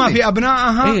مهتمة في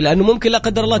أبنائها. لأنه ممكن لا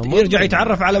قدر الله يرجع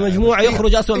يتعرف على مجموعة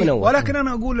يخرج أسوأ من أول. ولكن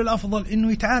أنا أقول الأفضل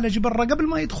إنه يتعالج برا قبل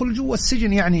ما يدخل جوا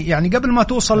السجن، يعني قبل ما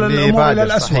توصل الأمور إلى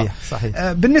الأسوأ.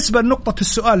 صحيح. بالنسبة لنقطة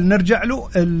السؤال نرجع له،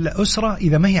 الأسرة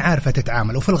إذا ما هي عارفة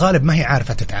تتعامل، وفي الغالب ما هي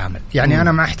عارفة تتعامل، يعني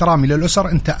أنا مع احترامي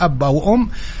للأسر، أنت أب أو أم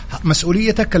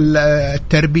مسؤوليتك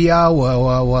التربية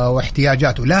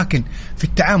واحتياجاته، لكن في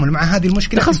التعامل مع هذه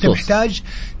المشكلة أنت محتاج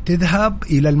تذهب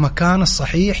إلى المكان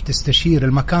الصحيح، تستشير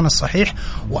المكان الصحيح.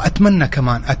 وأتمنى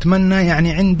كمان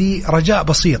يعني عندي رجاء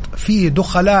بسيط، في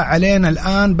دخلاء علينا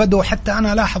الآن بدوا، حتى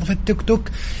أنا لاحظ في التيك توك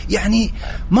يعني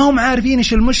ما هم عارفين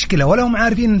إيش المشكلة، ولا هم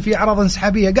عارفين إن في أعراض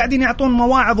انسحابية، قاعدين يعطون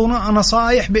مواعظ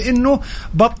ونصائح بأنه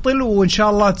بطل وإن شاء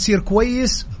الله تصير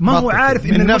كويس، ما هو عارف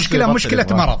إن المشكلة مشكلة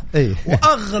مرض.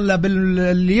 وأغلب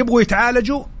اللي يبغوا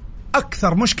يتعالجوا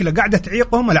أكثر مشكلة قاعدة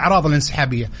تعيقهم الأعراض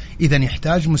الانسحابية، إذا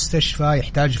يحتاج مستشفى،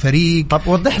 يحتاج فريق. طب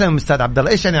وضح لنا أستاذ عبد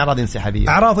الله إيش يعني أعراض انسحابية؟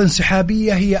 أعراض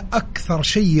انسحابية هي أكثر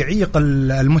شيء يعيق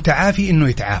المتعافي إنه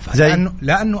يتعافى،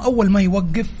 لأنه أول ما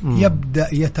يوقف يبدأ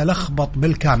يتلخبط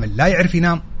بالكامل، لا يعرف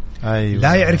ينام.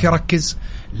 لا يعرف يركز،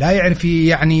 لا يعرف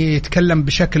يعني يتكلم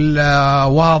بشكل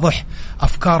واضح،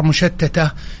 أفكار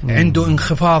مشتتة، عنده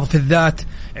انخفاض في الذات،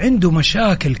 عنده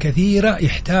مشاكل كثيرة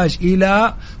يحتاج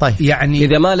إلى يعني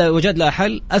إذا ما وجد لها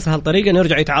حل أسهل طريقة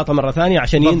نرجع يتعاطى مرة ثانية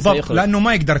عشان ينسى يخرج، لأنه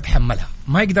ما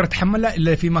يقدر يتحملها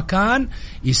إلا في مكان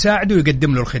يساعده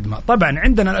ويقدم له الخدمة. طبعا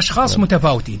عندنا الأشخاص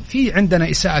متفاوتين، في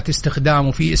عندنا إساءة استخدام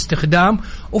وفي استخدام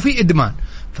وفي إدمان.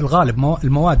 في الغالب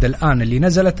المواد الآن اللي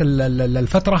نزلت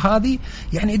الفترة هذه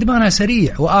يعني إدمانها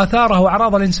سريع وآثارها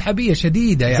وأعراضها الانسحابية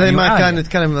شديدة، يعني زي ما كان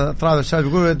نتكلم طلاب الشباب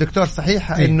يقول الدكتور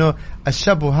صحيح إنه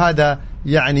الشاب هذا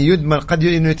يعني يدمن، قد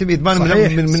انه يتم ادمانه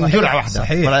من جرعه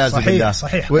واحده.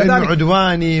 صحيح. وانه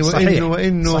عدواني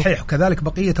وانه صحيح. وكذلك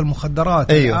بقيه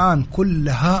المخدرات الان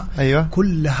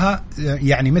كلها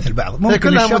يعني مثل بعض، ممكن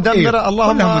كلها مدمره.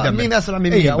 اللهم مين اسرع من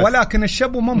مين. ولكن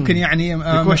الشاب ممكن يعني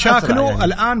مشاكله يعني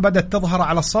الان بدات تظهر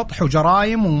على السطح،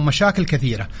 وجرائم ومشاكل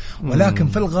كثيره، ولكن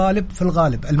في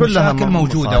الغالب المشاكل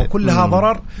موجوده وكلها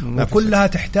ضرر وكلها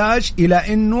تحتاج الى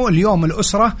انه اليوم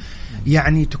الاسره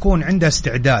يعني تكون عندها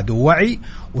استعداد ووعي،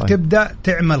 وتبدأ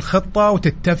تعمل خطة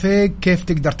وتتفق كيف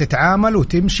تقدر تتعامل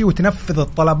وتمشي وتنفذ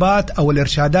الطلبات أو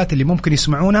الإرشادات اللي ممكن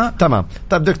يسمعونها. تمام.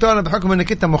 طيب دكتور، بحكم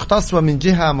أنك أنت مختص ومن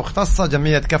جهة مختصة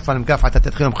جمعية كفة لمكافحة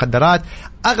التدخين والمخدرات،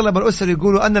 أغلب الأسر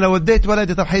يقولوا أنا لو وديت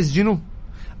ولدي طب حيسجنوه،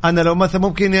 أنا لو مثلا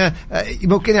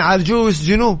ممكن يعالجوه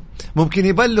ويسجنوه، ممكن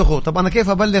يبلغوا، طب أنا كيف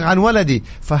أبلغ عن ولدي؟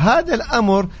 فهذا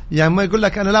الأمر يعني ما يقول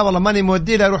لك أنا لا والله ماني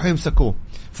موديه لا يروحوا يمسكوه.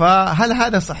 فهل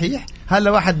هذا صحيح؟ هل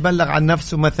لو واحد بلغ عن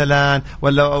نفسه مثلا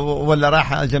ولا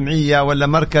راح الجمعية ولا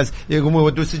مركز يقوموا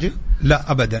يودوه سجن؟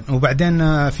 لا أبدا.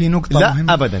 وبعدين في نقطة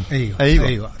مهمة. أبدا.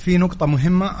 أيوة. في نقطة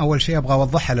مهمة أول شيء أبغى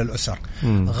أوضحها للأسر.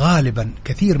 غالبا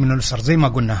كثير من الأسر زي ما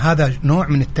قلنا هذا نوع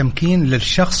من التمكين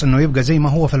للشخص إنه يبقى زي ما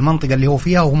هو في المنطقة اللي هو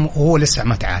فيها وهو لسه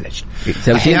ما تعالج.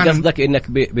 تمكين قصدك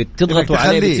إنك بتضغطوا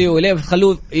عليه بتسويه ليه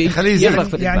بتخلوه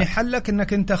يفرغ يعني حلك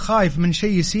إنك أنت خايف من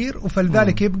شيء يصير،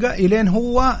 وفلذلك يبقى إلين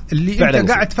هو اللي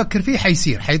أنت قاعد تفكر فيه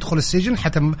حيدخل السجن،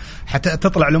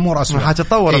 حتطلع الأمور أسوأ،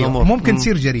 حتتطور الأمور، ممكن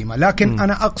تصير جريمة. لكن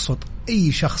أنا أقصد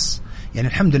أي شخص يعني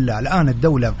الحمد لله الآن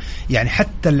الدولة يعني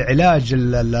حتى العلاج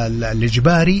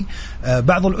الإجباري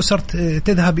بعض الأسر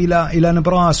تذهب إلى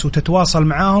نبراس وتتواصل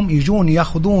معاهم، يجون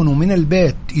يأخذونه من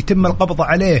البيت، يتم القبض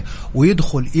عليه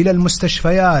ويدخل إلى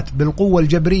المستشفيات بالقوة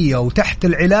الجبرية وتحت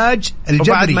العلاج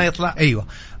الجبري. وبعد ما يطلع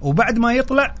وبعد ما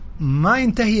يطلع ما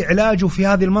ينتهي علاجه في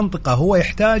هذه المنطقة، هو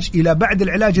يحتاج إلى بعد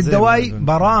العلاج الدوائي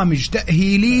برامج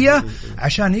تأهيلية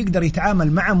عشان يقدر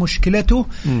يتعامل مع مشكلته.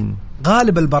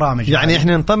 غالب البرامج يعني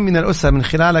احنا نطمن الأسرة من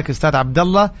خلالك أستاذ عبد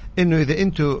الله إنه إذا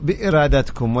أنتم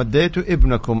بإرادتكم وديتوا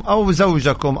ابنكم أو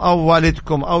زوجكم أو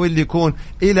والدكم أو اللي يكون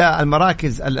إلى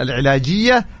المراكز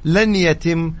العلاجية لن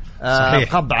يتم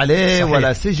قبض عليه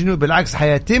ولا سجنه، بالعكس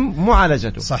حيتم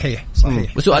معالجته. صحيح.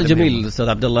 وسؤال جميل أستاذ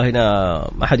عبد الله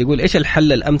هنا، أحد يقول إيش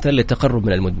الحل الأمثل للتقرب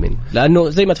من المدمن؟ لأنه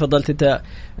زي ما تفضلت أنت،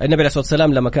 النبي عليه الصلاة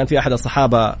والسلام لما كان في أحد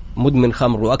الصحابة مدمن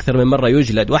خمر وأكثر من مرة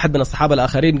يجلد، واحد من الصحابة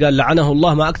الآخرين قال لعنه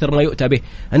الله ما أكثر ما يؤتى به.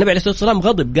 النبي عليه الصلاة والسلام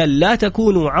غضب، قال لا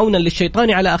تكونوا عونا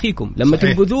للشيطان على أخيكم. لما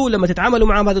تنبذوه، لما تتعاملوا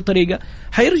معه بهذه الطريقة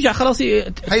حيرجع خلاص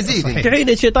حيزيد تعين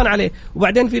الشيطان عليه.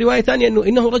 وبعدين في رواية ثانية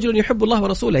إنه رجل يحب الله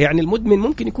ورسوله، يعني المدمن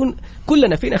ممكن يكون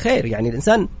كلنا فينا خير، يعني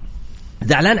الإنسان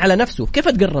زعلان على نفسه، كيف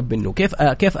أتقرب منه؟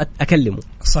 كيف أكلمه؟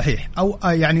 صحيح. أو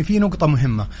يعني في نقطة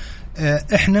مهمة،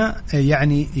 احنا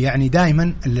يعني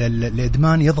دائما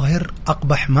الادمان يظهر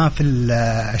اقبح ما في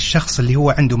الشخص اللي هو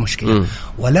عنده مشكله،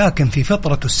 ولكن في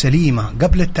فطرته السليمه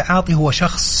قبل التعاطي هو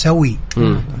شخص سوي.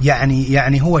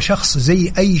 يعني هو شخص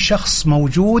زي اي شخص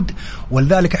موجود.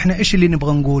 ولذلك احنا ايش اللي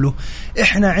نبغى نقوله؟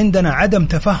 احنا عندنا عدم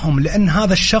تفهم لان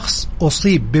هذا الشخص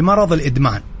اصيب بمرض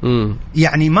الادمان.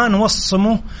 يعني ما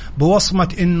نوصمه بوصمه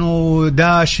انه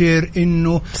داشر،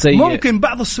 انه سيء. ممكن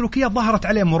بعض السلوكيات ظهرت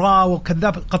عليه مراوغ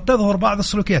كذاب، قد تظهر بعض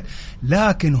السلوكيات،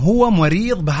 لكن هو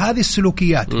مريض بهذه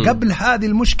السلوكيات. قبل هذه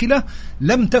المشكلة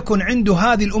لم تكن عنده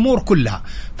هذه الأمور كلها.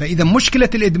 فإذا مشكلة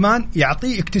الإدمان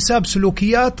يعطيه اكتساب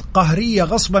سلوكيات قهرية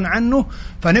غصبا عنه،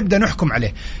 فنبدأ نحكم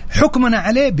عليه حكمنا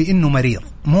عليه بأنه مريض،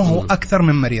 مو هو أكثر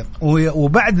من مريض.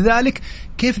 وبعد ذلك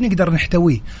كيف نقدر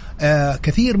نحتويه؟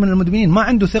 كثير من المدمنين ما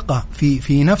عنده ثقة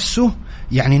في نفسه،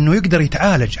 يعني انه يقدر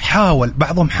يتعالج. حاول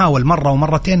بعضهم، حاول مرة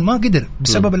ومرتين ما قدر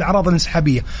بسبب الأعراض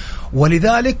الانسحابية،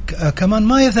 ولذلك كمان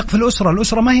ما يثق في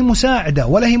الأسرة ما هي مساعدة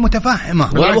ولا هي متفاهمة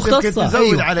ولا مختصة،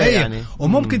 تزود عليه يعني.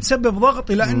 وممكن تسبب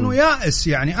ضغط إلى أنه يائس،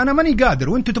 يعني أنا ماني قادر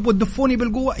وأنتوا تبغوا تدفوني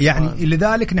بالقوة يعني.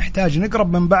 لذلك نحتاج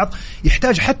نقرب من بعض.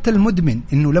 يحتاج حتى المدمن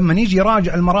إنه لما يجي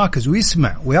يراجع المراكز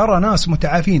ويسمع ويرى ناس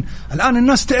متعافين. الآن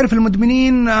الناس تعرف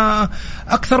المدمنين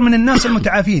أكثر من الناس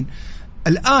المتعافين.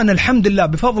 الآن الحمد لله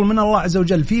بفضل من الله عز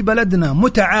وجل في بلدنا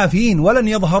متعافين ولن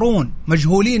يظهرون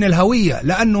مجهولين الهوية،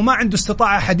 لأنه ما عنده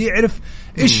استطاعة أحد يعرف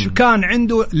إيش كان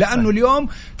عنده، لأنه اليوم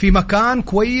في مكان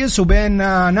كويس وبين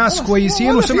ناس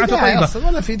كويسين وسمعته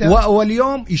طيبة،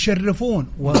 واليوم يشرفون.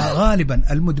 وغالبا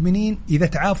المدمنين إذا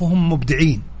تعافوا هم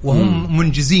مبدعين وهم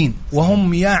منجزين،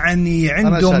 وهم يعني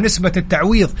عندهم نسبة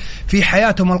التعويض في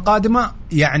حياتهم القادمة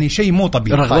يعني شيء مو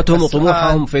طبيعي. رغبتهم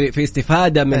وطموحهم في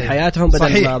استفادة من حياتهم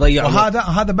بدل ما ضيعوا.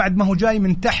 وهذا بعد ما هو جاي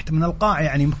من تحت من القاع،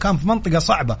 يعني كان في منطقة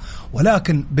صعبة،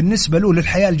 ولكن بالنسبة له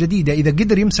للحياة الجديدة إذا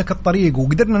قدر يمسك الطريق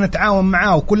وقدرنا نتعاون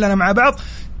معاه وكلنا مع بعض،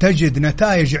 تجد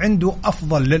نتائج عنده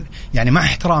أفضل يعني مع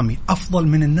احترامي أفضل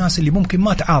من الناس اللي ممكن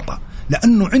ما تعاطى،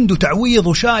 لأنه عنده تعويض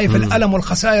وشايف الألم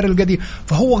والخسائر القديمة،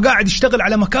 فهو قاعد يشتغل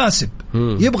على مكاسب،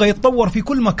 يبغى يتطور في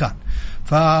كل مكان.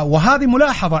 وهذه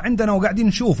ملاحظة عندنا وقاعدين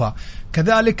نشوفها.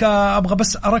 كذلك أبغى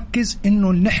بس أركز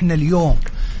إنه نحن اليوم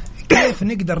كيف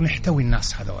نقدر نحتوي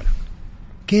الناس هذولا،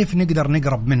 كيف نقدر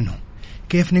نقرب منهم،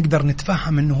 كيف نقدر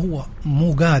نتفهم إنه هو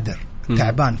مو قادر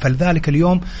تعبان. فلذلك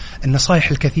اليوم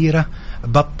النصائح الكثيرة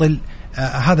بطل،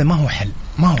 هذا ما هو حل.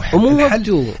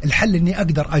 الحل اني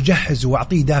اقدر اجهز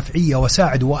واعطيه دافعيه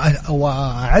واساعد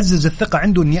واعزز الثقه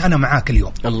عنده اني انا معاك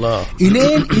اليوم. الله.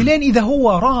 الين اذا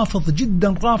هو رافض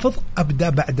جدا رافض، ابدا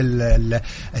بعد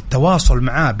التواصل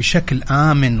معاه بشكل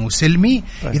امن وسلمي.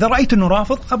 اذا رايت انه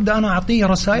رافض ابدا انا اعطيه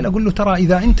رسائل اقول له ترى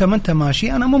اذا انت ما انت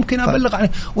ماشي انا ممكن ابلغ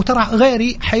عليك، وترى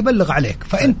غيري حيبلغ عليك،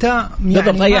 فانت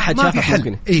يعني ما في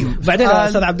حل. بعدين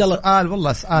استاذ عبد الله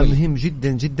والله سؤال مهم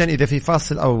جدا جدا اذا في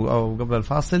فاصل او قبل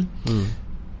الفاصل.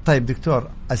 طيب دكتور،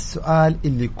 السؤال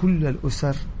اللي كل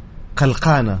الأسر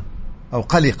قلقانة أو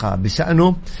قلقة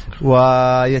بشأنه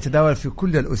ويتداول في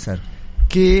كل الأسر،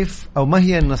 كيف أو ما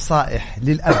هي النصائح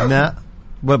للأبناء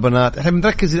والبنات؟ احنا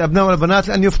بنركز الأبناء والبنات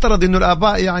لأن يفترض إنه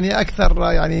الآباء يعني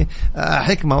أكثر يعني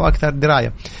حكمة وأكثر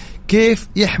دراية. كيف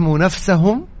يحموا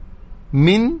نفسهم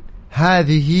من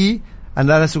هذه، أنا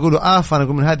لا أقوله أنا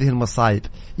أقول من هذه المصايب؟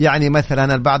 يعني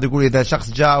مثلا البعض يقول إذا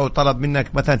شخص جاء وطلب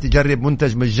منك مثلا تجرب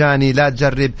منتج مجاني لا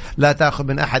تجرب، لا تأخذ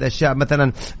من أحد أشياء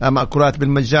مثلا مأكولات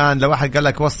بالمجان. لو واحد قال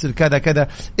لك وصل كذا كذا،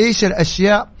 إيش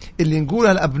الأشياء اللي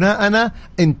نقولها لأبنائنا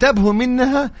انتبهوا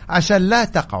منها عشان لا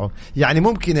تقعوا؟ يعني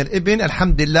ممكن الابن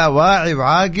الحمد لله واعي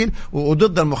وعاقل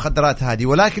وضد المخدرات هذه،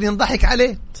 ولكن ينضحك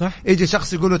عليه. صح. يجي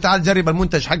شخص يقول له تعال جرب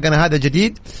المنتج حقنا هذا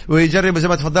جديد، ويجرب زي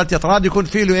ما تفضلت يا طراد، يكون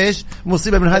فيه له إيش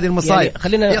مصيبة من هذه المصايب. يعني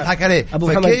خلينا يضحك عليه. أبو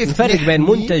محمد نفرق بين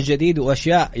منتج جديد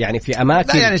وأشياء يعني في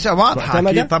أماكن لا يعني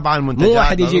واضحة طبعا منتجات. مو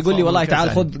واحد يجي يقول لي والله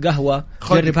تعال خذ قهوة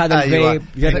جرب هذا الفيب.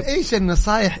 إيش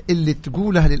النصائح اللي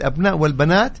تقولها للأبناء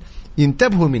والبنات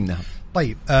ينتبهوا منها؟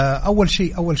 طيب أول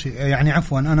شيء يعني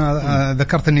عفوا أنا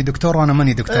ذكرت إني دكتور وأنا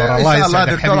ماني دكتور. الله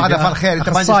يسعدك دكتور على فالخير. أنت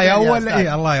أخصائي أول.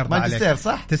 الله يرضى عليك. ماجستير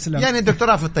صح؟ تسلم. يعني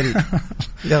الدكتوراه في الطريق.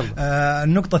 يلا.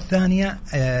 النقطة الثانية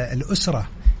الأسرة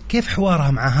كيف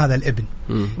حوارها مع هذا الابن؟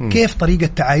 كيف طريقة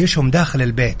تعايشهم داخل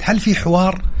البيت؟ هل في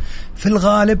حوار؟ في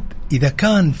الغالب إذا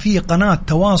كان في قناة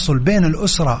تواصل بين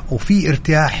الأسرة وفي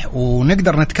ارتياح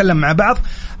ونقدر نتكلم مع بعض،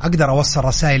 أقدر أوصل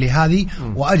رسائلي هذه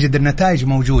وأجد النتائج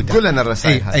موجودة. كلنا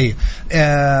الرسائل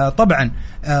هذه. طبعا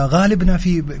غالبنا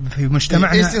في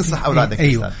مجتمعنا. إيش تنصح أولادك؟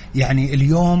 أيوه. يعني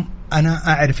اليوم أنا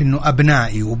أعرف إنه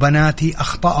أبنائي وبناتي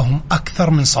أخطائهم أكثر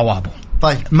من صوابهم.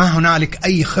 طيب. ما هنالك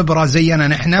أي خبرة زينا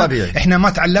نحن طبيعي. إحنا ما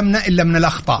تعلمنا إلا من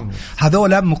الأخطاء.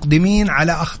 هذولا مقدمين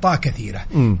على أخطاء كثيرة.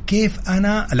 كيف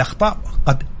أنا الأخطاء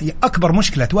قد أكبر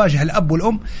مشكلة تواجه الأب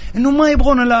والأم إنه ما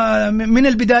يبغون من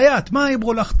البدايات، ما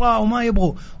يبغوا الأخطاء وما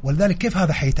يبغوا، ولذلك كيف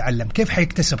هذا حيتعلم؟ كيف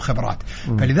حيكتسب خبرات؟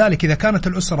 فلذلك إذا كانت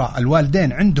الأسرة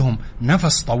الوالدين عندهم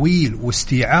نفس طويل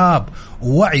واستيعاب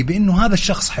ووعي بأنه هذا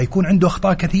الشخص حيكون عنده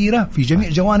أخطاء كثيرة في جميع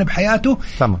جوانب حياته،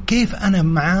 كيف أنا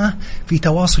معاه في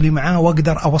تواصلي معاه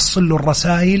وأقدر أوصل له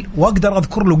الرسائل وأقدر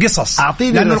أذكر له قصص،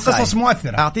 لأنه القصص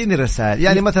مؤثرة. أعطيني رسائل.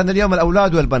 يعني مثلا اليوم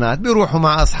الأولاد والبنات بيروحوا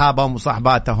مع أصحابهم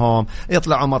وصحباتهم،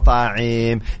 يطلعوا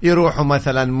مطاعم، يروحوا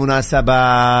مثلا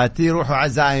مناسبات، يروحوا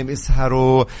عزائم،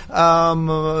 يسهروا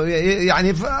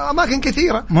يعني في أماكن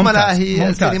كثيرة،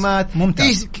 ملاهي، سينمات.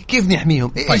 كيف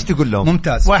نحميهم؟ إيش تقول لهم؟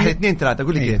 ممتاز. 1 2 3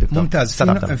 قول لي كده دكتور. ممتاز.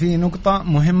 في نقطة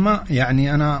مهمة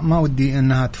يعني أنا ما ودي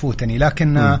أنها تفوتني،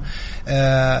 لكن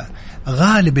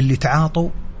غالب اللي تعاطوا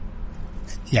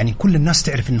يعني كل الناس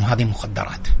تعرف إنه هذه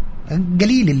مخدرات.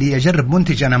 قليل اللي يجرب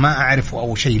منتج أنا ما أعرفه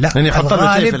أو شيء، لا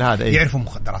الغالب يعرفوا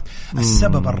مخدرات.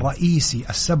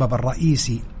 السبب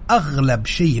الرئيسي أغلب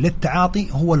شيء للتعاطي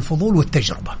هو الفضول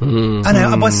والتجربة.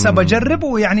 أنا بس بجرب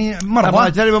ويعني مرة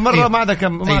أجرب مرة ما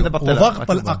عاد بطل.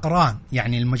 وضغط الأقران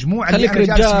يعني المجموعة اللي أنا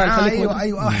جالس معها.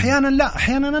 أيوة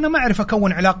أحيانا أنا ما أعرف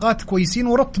أكون علاقات كويسين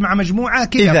وربط مع مجموعة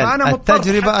كذا، فأنا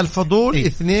التجربة الفضول.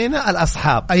 2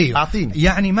 الأصحاب. أيوة. أعطيني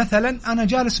يعني مثلا أنا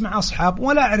جالس مع أصحاب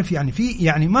ولا أعرف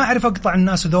يعني ما أعرف أقطع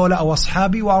الناس ذولا أو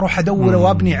أصحابي وأروح أدور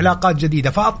وأبني علاقات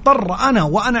جديدة، فأضطر أنا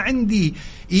وأنا عندي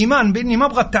إيمان بإني ما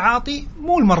أبغى التعاطي،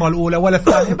 مو المرة الأولى ولا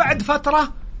الثانية، بعد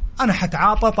فترة أنا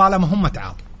حتعاطى طالما هم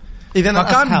تعاطوا. إذن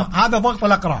هذا ضغط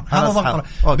الأقران.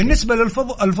 بالنسبة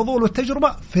للفضول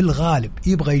والتجربة في الغالب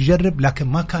يبغى يجرب، لكن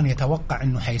ما كان يتوقع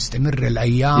إنه حيستمر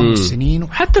الأيام والسنين.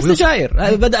 حتى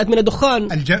السجاير بدأت من الدخان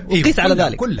وقيس على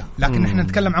ذلك كله، لكن إحنا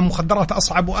نتكلم عن مخدرات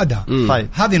أصعب وأدهى. طيب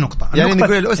هذه نقطة. يعني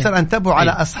نقول الأسر انتبهوا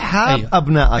على أصحاب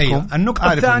أبنائكم.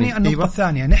 النقطة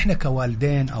الثانية نحن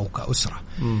كوالدين أو كأسرة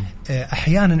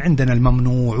أحيانا عندنا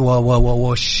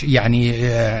الممنوع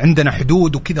يعني عندنا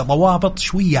حدود وكذا ضوابط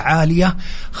شوية عالية،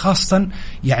 خاصة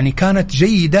يعني كانت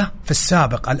جيدة في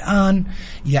السابق. الآن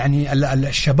يعني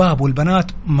الشباب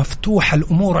والبنات مفتوح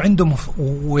الأمور عندهم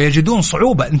ويجدون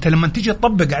صعوبة. أنت لما تيجي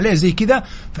تطبق عليه زي كذا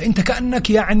فأنت كأنك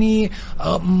يعني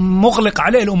مغلق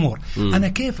عليه الأمور. أنا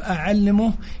كيف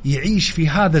أعلمه يعيش في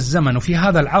هذا الزمن وفي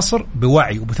هذا العصر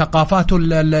بوعي وبثقافاته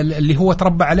اللي هو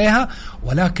تربى عليها،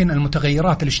 ولكن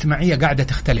المتغيرات الاجتماعية قاعدة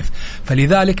تختلف.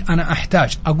 فلذلك أنا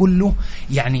أحتاج أقول له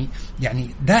يعني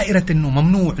دائرة إنه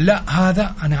ممنوع لا،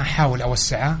 هذا أنا أحاول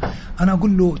أوسعها. أنا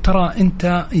أقول له ترى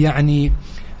أنت يعني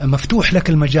مفتوح لك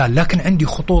المجال، لكن عندي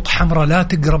خطوط حمراء لا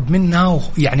تقرب منها،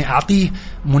 يعني أعطيه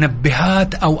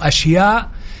منبهات أو أشياء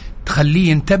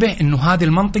تخليه ينتبه إنه هذه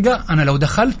المنطقة أنا لو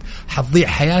دخلت حتضيع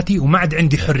حياتي وما عاد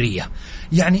عندي حرية.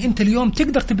 يعني أنت اليوم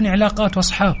تقدر تبني علاقات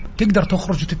وأصحاب، تقدر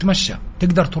تخرج وتتمشى،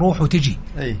 تقدر تروح وتجي.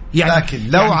 يعني لكن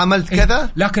لو يعني عملت كذا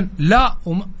لكن لا،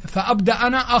 فأبدأ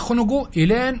أنا أخنقه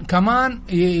إلين كمان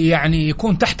يعني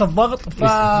يكون تحت الضغط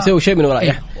يسوي شيء من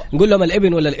ورائه. نقول لهم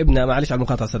الابن ولا الابنة، معلش على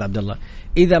المقاطعة أستاذ عبد الله،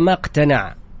 إذا ما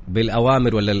اقتنع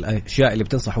بالأوامر ولا الأشياء اللي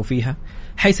بتنصحوا فيها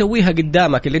حيسويها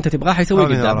قدامك، اللي انت تبغاه حيسويه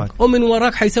قدامك، ومن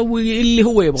وراك حيسوي اللي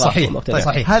هو يبغاه.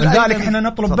 صحيح. لذلك احنا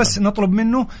نطلب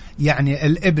منه يعني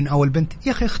الابن او البنت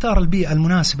يا اخي اختار البيئة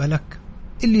المناسبة لك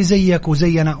اللي زيك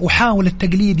وزينا، وحاول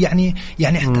التقليد. يعني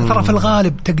ترى في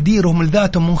الغالب تقديرهم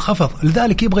لذاتهم منخفض،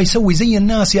 لذلك يبغى يسوي زي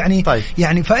الناس. يعني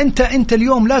يعني فانت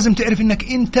اليوم لازم تعرف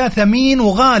انك انت ثمين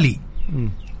وغالي.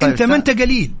 انت ما انت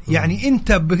قليل، يعني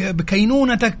انت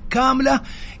بكينونتك كاملة.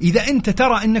 اذا انت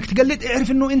ترى انك تقلد،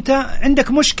 اعرف انه انت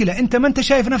عندك مشكلة، انت ما انت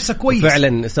شايف نفسك كويس.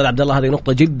 فعلا استاذ عبد الله هذه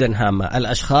نقطة جدا هامة.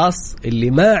 الاشخاص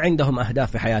اللي ما عندهم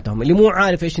اهداف في حياتهم، اللي مو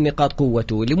عارف ايش نقاط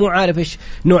قوته، اللي مو عارف ايش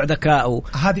نوع ذكائه،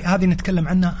 هذه نتكلم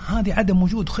عنها، هذه عدم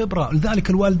وجود خبرة. لذلك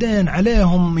الوالدين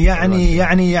عليهم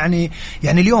يعني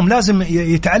اليوم لازم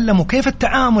يتعلموا كيف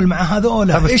التعامل مع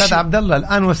هذول. طب استاذ عبد الله،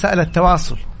 الان وسائل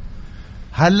التواصل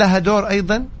هل لها دور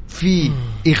أيضا في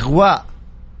إغواء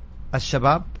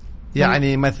الشباب؟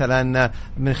 يعني مثلا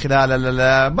من خلال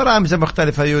البرامج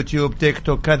المختلفة، يوتيوب، تيك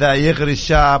توك، كذا، يغري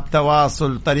الشاب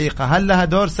تواصل طريقة، هل لها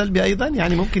دور سلبي أيضا؟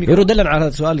 يعني ممكن يرد لنا على هذا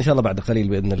السؤال إن شاء الله بعد قليل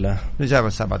بإذن الله.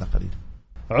 نجاوب بعد قليل.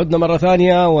 عدنا مرة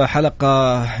ثانية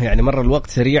وحلقة يعني مر الوقت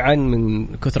سريعا من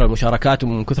كثرة المشاركات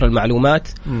ومن كثرة المعلومات.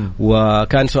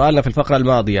 وكان سؤالنا في الفقرة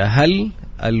الماضية، هل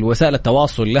الوسائل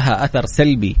التواصل لها أثر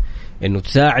سلبي إنه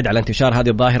تساعد على انتشار هذه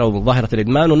الظاهرة وظاهرة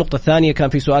الإدمان؟ والنقطة الثانية كان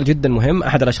في سؤال جدا مهم،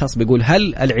 أحد الأشخاص بيقول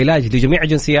هل العلاج لجميع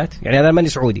الجنسيات؟ يعني أنا ماني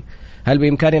سعودي، هل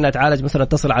بإمكاني أن أتعالج مثلا،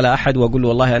 أتصل على أحد وأقول له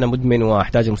والله أنا مدمن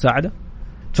وأحتاج المساعدة؟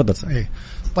 تفضل.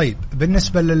 طيب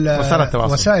بالنسبة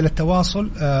لوسائل التواصل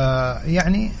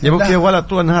يعني يمكن ولد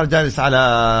طول النهار جالس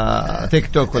على تيك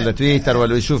توك ولا تويتر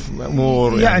ولا يشوف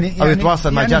أمور يعني أو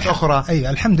يتواصل مع جهات أخرى. أي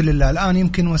الحمد لله الآن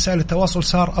يمكن وسائل التواصل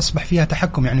صار أصبح فيها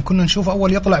تحكم. يعني كنا نشوف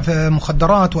أول يطلع في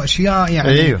مخدرات وأشياء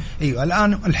يعني أيوة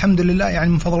الآن الحمد لله يعني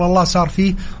من فضل الله صار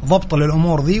فيه ضبط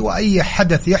للأمور ذي، وأي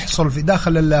حدث يحصل في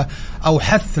داخل أو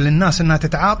حث للناس أنها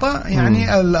تتعاطى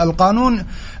يعني القانون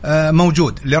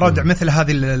موجود لردع مثل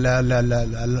هذه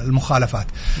المخالفات.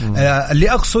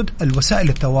 اللي أقصد الوسائل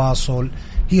التواصل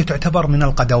هي تعتبر من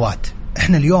القدوات.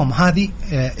 احنا اليوم هذه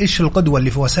ايش القدوة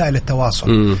اللي في وسائل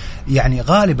التواصل؟ يعني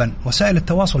غالبا وسائل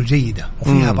التواصل جيدة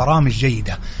وفيها برامج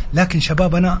جيدة، لكن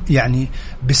شبابنا يعني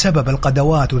بسبب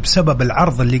القدوات وبسبب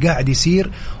العرض اللي قاعد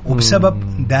يصير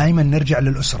وبسبب دائما نرجع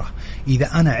للأسرة.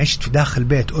 إذا أنا عشت في داخل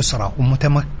بيت أسرة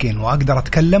ومتمكن وأقدر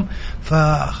أتكلم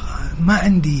فما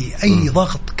عندي أي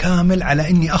ضغط كامل على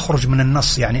إني أخرج من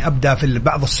النص، يعني أبدأ في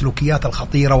بعض السلوكيات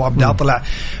الخطيرة وأبدأ أطلع.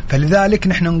 فلذلك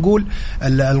نحن نقول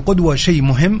القدوة شيء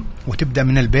مهم وتبدأ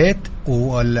من البيت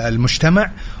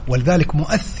والمجتمع، ولذلك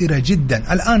مؤثرة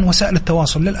جدا. الآن وسائل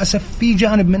التواصل للأسف في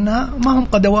جانب منها ما هم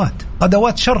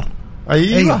قدوات شر.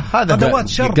 أيوة هذا قدوات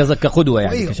شر قصدك كقدوة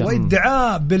يعني. أيوة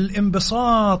وادعاء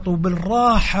بالانبساط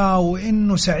وبالراحة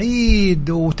وإنه سعيد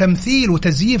وتمثيل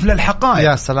وتزييف للحقائق.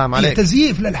 يا سلام عليك،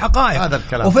 تزييف للحقائق هذا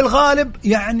الكلام. وفي الغالب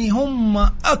يعني هم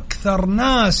أكثر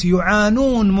ناس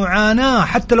يعانون معاناة،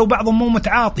 حتى لو بعضهم مو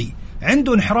متعاطي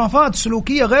عنده انحرافات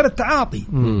سلوكية غير التعاطي،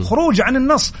 خروج عن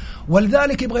النص،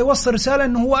 ولذلك يبغى يوصل رسالة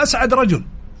أنه هو أسعد رجل.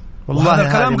 هذا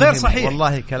الكلام غير صحيح.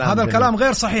 والله كلام هذا الكلام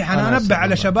غير صحيح. أنا أنبه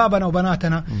على شبابنا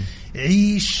وبناتنا،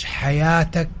 عيش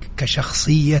حياتك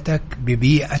كشخصيتك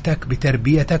ببيئتك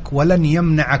بتربيتك، ولن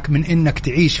يمنعك من إنك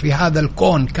تعيش في هذا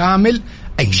الكون كامل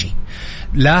أي شيء.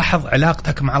 لاحظ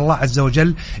علاقتك مع الله عز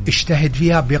وجل، اجتهد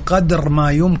فيها بقدر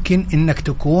ما يمكن انك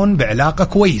تكون بعلاقة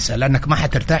كويسة، لانك ما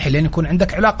حترتاح لين يكون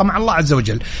عندك علاقة مع الله عز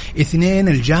وجل. 2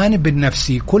 الجانب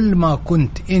النفسي، كل ما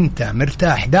كنت انت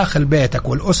مرتاح داخل بيتك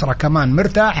والأسرة كمان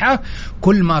مرتاحة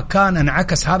كل ما كان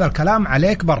انعكس هذا الكلام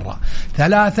عليك برا.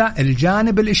 3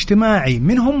 الجانب الاجتماعي،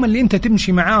 من هم اللي انت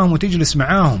تمشي معاهم وتجلس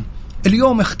معاهم.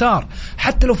 اليوم اختار،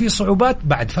 حتى لو في صعوبات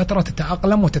بعد فترة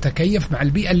تتأقلم وتتكيف مع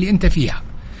البيئة اللي انت فيها.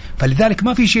 فلذلك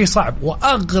ما في شيء صعب،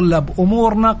 وأغلب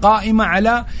أمورنا قائمة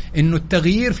على إنه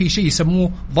التغيير في شيء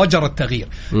يسموه ضجر التغيير.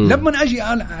 لما أجي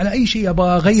على أي شيء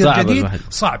أبغى أغير جديد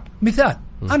صعب. مثال،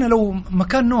 أنا لو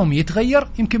مكان نومي يتغير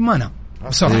يمكن ما أنام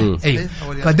بسرعة. أيوه.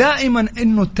 فدائما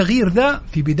إنه التغيير ذا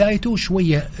في بدايته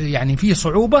شوية يعني فيه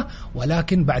صعوبة،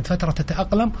 ولكن بعد فترة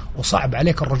تتأقلم وصعب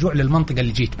عليك الرجوع للمنطقة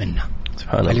اللي جيت منها.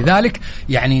 فلذلك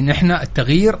يعني نحن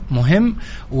التغيير مهم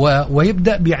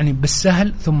ويبدأ يعني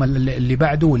بالسهل، ثم اللي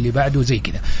بعده واللي بعده زي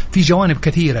كذا. في جوانب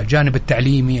كثيرة، جانب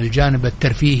التعليمي، الجانب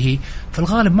الترفيهي، في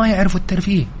الغالب ما يعرف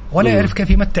الترفيه ولا يعرف كيف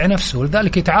يمتع نفسه،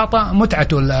 ولذلك يتعاطى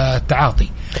متعته التعاطي.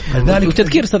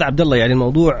 وتذكير أستاذ عبد الله، يعني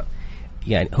الموضوع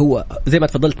يعني هو زي ما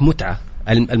تفضلت متعة،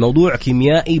 الموضوع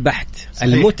كيميائي بحت.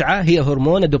 صحيح. المتعة هي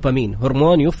هرمون الدوبامين،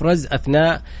 هرمون يفرز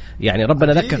أثناء يعني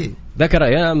ربنا ذكر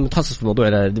يا متخصص في الموضوع،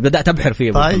 بدأت أبحر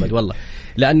فيه محمد والله،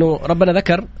 لأنه ربنا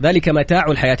ذكر ذلك متاع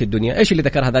الحياة الدنيا. إيش اللي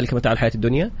ذكرها ذلك متاع الحياة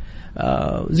الدنيا؟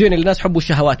 زين للناس حب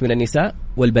الشهوات من النساء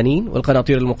والبنين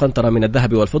والقناطير المقنطرة من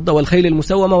الذهب والفضة والخيل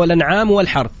المسومة والأنعام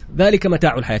والحرث، ذلك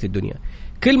متاع الحياة الدنيا.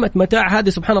 كلمة متاع هذه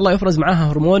سبحان الله يفرز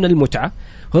معها هرمون المتعة.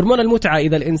 هرمون المتعة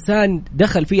إذا الإنسان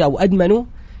دخل فيه أو أدمنه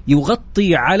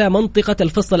يغطي على منطقة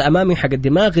الفص الأمامي حق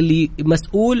الدماغ اللي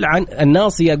مسؤول عن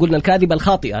الناصية، قلنا الكاذبة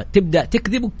الخاطئة، تبدأ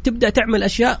تكذب وتبدأ تعمل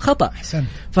أشياء خطأ. حسن.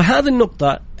 فهذه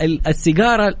النقطة،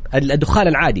 السيجارة الدخان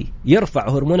العادي يرفع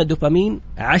هرمون الدوبامين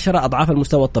 10 أضعاف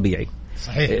المستوى الطبيعي.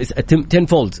 صحيح. 10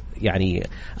 فولد يعني.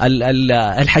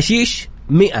 الحشيش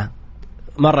 100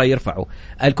 مرة يرفعه،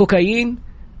 الكوكايين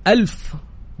 1000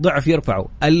 ضعف يرفعه.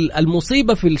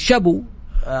 المصيبة في الشبو،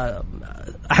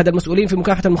 أحد المسؤولين في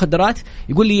مكافحة المخدرات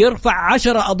يقول لي يرفع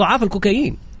 10 أضعاف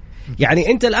الكوكايين.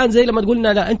 يعني أنت الآن زي لما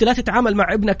تقولنا لا أنت لا تتعامل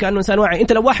مع ابنك كأنه إنسان واعي.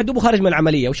 أنت لو واحد دوبه خارج من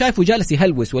العملية وشايفه جالس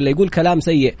يهلوس ولا يقول كلام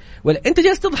سيء ولا أنت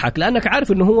جالس تضحك لأنك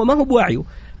عارف إنه هو ما هو بوعيه،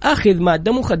 أخذ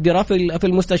مادة مخدرة في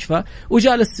المستشفى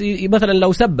وجالس مثلا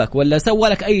لو سبك ولا سوى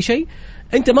لك أي شيء،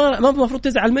 أنت ما المفروض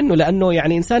تزعل منه لأنه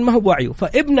يعني إنسان ما هو بوعيه.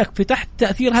 فابنك في تحت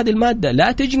تأثير هذه المادة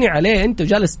لا تجني عليه أنت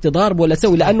جالس تضارب ولا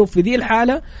سوي، لأنه في ذي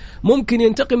الحالة ممكن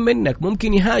ينتقم منك،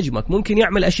 ممكن يهاجمك، ممكن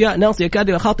يعمل أشياء ناصية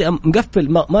كاذبة خاطئة.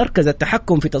 مقفل مركز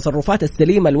التحكم في تصرفات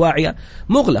السليمة الواعية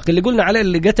مغلق. اللي قلنا عليه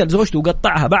اللي قتل زوجته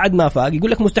وقطعها بعد ما فاق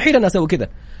يقول لك مستحيل أنا أسوي كذا.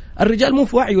 الرجال مو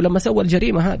في وعيه لما سوى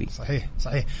الجريمة هذه.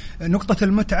 صحيح. نقطة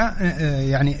المتعة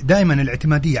يعني دائما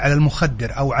الاعتمادية على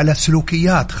المخدر أو على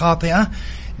سلوكيات خاطئة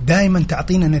دائما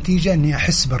تعطينا نتيجة اني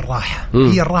احس بالراحة.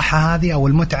 هي الراحة هذه او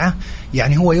المتعة،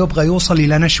 يعني هو يبغى يوصل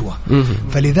الى نشوة.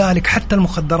 فلذلك حتى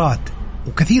المخدرات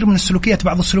وكثير من السلوكيات،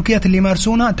 بعض السلوكيات اللي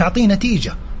يمارسونها تعطيه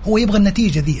نتيجة، هو يبغى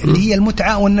النتيجة دي اللي هي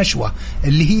المتعة والنشوة،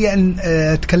 اللي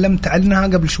هي تكلمت عنها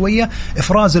قبل شوية،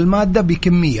 إفراز المادة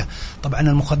بكمية. طبعا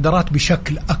المخدرات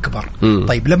بشكل أكبر.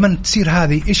 طيب لما تصير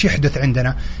هذه إيش يحدث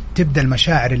عندنا؟ تبدأ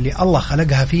المشاعر اللي الله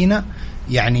خلقها فينا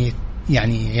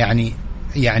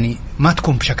يعني ما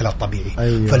تكون بشكل الطبيعي.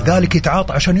 أيوة. فلذلك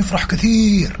يتعاطى عشان يفرح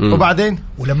كثير. وبعدين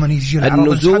ولما يجي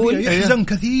النزول يحزن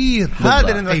كثير.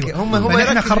 هذا هم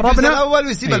احنا خربنا الأول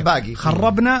ويسيب الباقي.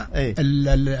 خربنا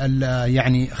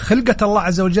يعني خلقة الله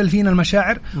عز وجل فينا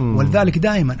المشاعر. ولذلك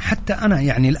دائما حتى أنا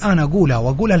يعني الآن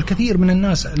أقولها الكثير من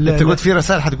الناس. أنت قلت في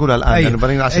رسالة حتقولها الآن.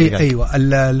 أيوة.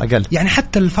 يعني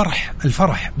حتى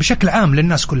الفرح بشكل عام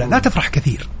للناس كلها، لا تفرح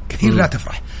كثير لا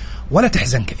تفرح ولا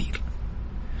تحزن كثير.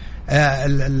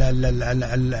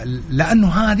 لأنه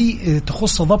هذه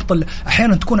تخص ضبط.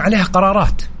 أحيانا تكون عليها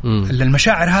قرارات.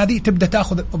 المشاعر هذه تبدأ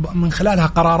تأخذ من خلالها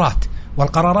قرارات،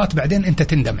 والقرارات بعدين أنت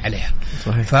تندم عليها.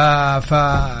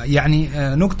 يعني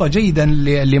نقطة جيدة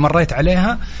اللي مريت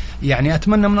عليها. يعني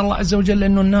أتمنى من الله عز وجل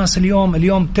أنه الناس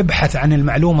اليوم تبحث عن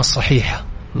المعلومة الصحيحة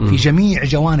في جميع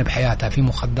جوانب حياتها، في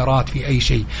مخدرات، في أي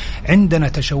شيء. عندنا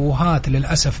تشوهات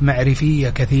للأسف معرفية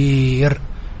كثير،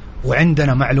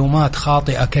 وعندنا معلومات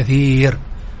خاطئة كثير.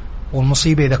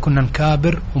 والمصيبة إذا كنا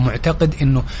نكابر ومعتقد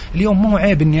إنه اليوم مو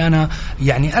عيب إني أنا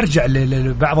يعني أرجع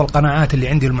لبعض القناعات اللي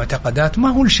عندي، المعتقدات ما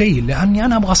هو الشيء، لأني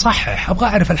أنا أبغى أصحح، أبغى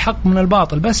أعرف الحق من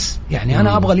الباطل بس. يعني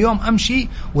أنا أبغى اليوم أمشي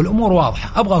والأمور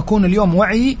واضحة، أبغى أكون اليوم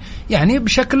وعي يعني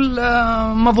بشكل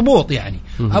مضبوط، يعني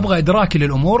أبغى إدراكي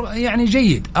للأمور يعني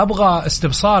جيد، أبغى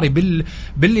استبصاري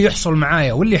باللي يحصل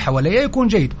معايا واللي حواليا يكون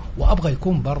جيد، وأبغى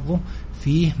يكون برضو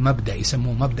فيه مبدأ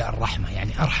يسموه مبدأ الرحمة،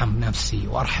 يعني أرحم نفسي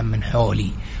وأرحم من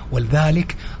حولي.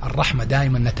 ولذلك الرحمة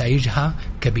دائما نتائجها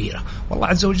كبيرة، والله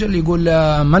عز وجل يقول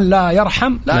من لا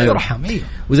يرحم لا يرحم. إيه.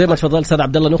 وزي ما تفضل أستاذ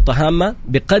عبد الله، نقطة هامة،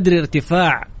 بقدر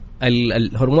ارتفاع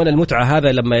الهرمون المتعة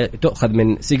هذا لما تأخذ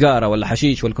من سيجارة ولا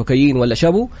حشيش ولا كوكايين ولا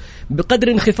شابو،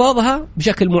 بقدر انخفاضها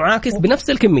بشكل معاكس بنفس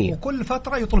الكمية، وكل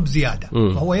فترة يطلب زيادة.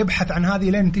 فهو يبحث عن هذه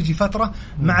لين تيجي فترة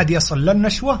ما عاد يصل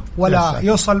للنشوة ولا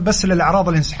يوصل بس للأعراض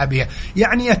الانسحابية.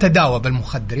 يعني يتداوى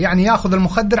بالمخدر، يعني ياخذ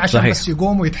المخدر عشان صحيح. بس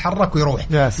يقوم ويتحرك ويروح،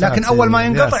 لكن أول ما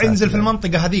ينقطع ينزل في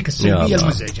المنطقة هذيك السلبية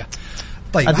المزعجة.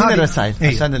 طيب هذه الرسائل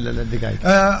عشان الدقائق.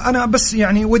 أنا بس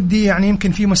يعني ودي يعني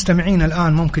يمكن في مستمعين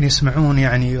الآن ممكن يسمعون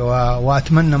يعني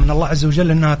وأتمنى من الله عز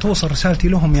وجل أنها توصل رسالتي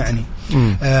لهم، يعني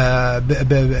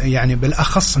يعني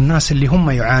بالأخص الناس اللي هم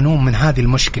يعانون من هذه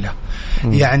المشكلة.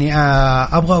 يعني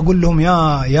أبغى أقول لهم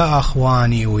يا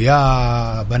أخواني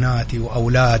ويا بناتي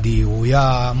وأولادي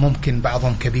ويا ممكن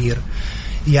بعضهم كبير،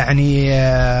 يعني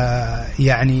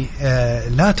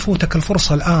لا تفوتك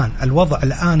الفرصة الآن. الوضع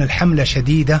الآن الحملة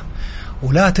شديدة،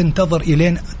 ولا تنتظر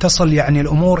إلين تصل يعني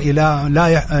الأمور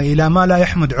إلى ما لا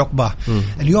يحمد عقباه.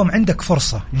 اليوم عندك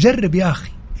فرصة، جرب يا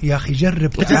أخي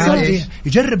جرب،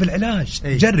 جرب العلاج.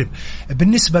 جرب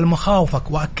بالنسبة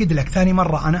لمخاوفك. وأكد لك ثاني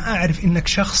مرة، أنا أعرف إنك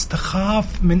شخص تخاف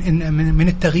من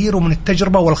التغيير ومن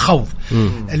التجربة والخوض.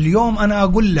 اليوم أنا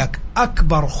أقول لك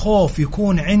أكبر خوف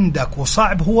يكون عندك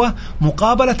وصعب هو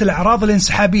مقابلة الأعراض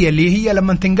الانسحابية، اللي هي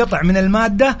لما تنقطع من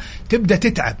المادة تبدأ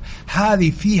تتعب.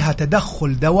 هذه فيها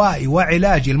تدخل دوائي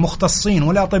وعلاجي، المختصين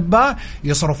والأطباء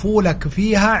يصرفوا لك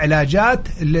فيها علاجات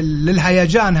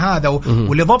للهيجان هذا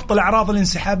ولضبط الأعراض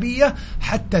الانسحابية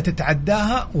حتى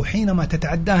تتعداها. وحينما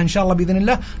تتعداها إن شاء الله بإذن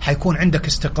الله حيكون عندك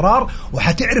استقرار،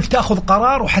 وحتعرف تأخذ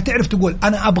قرار، وحتعرف تقول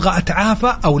أنا أبغى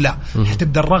أتعافى أو لا.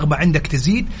 حتبدأ الرغبة عندك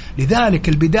تزيد. لذلك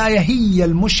البداية هي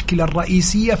المشكلة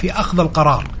الرئيسية في أخذ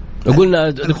القرار. قلنا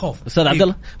الخوف أستاذ عبد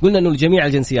الله، قلنا إنه لجميع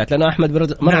الجنسيات، لأنه أحمد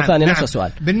مرة ثانية نفس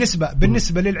السؤال.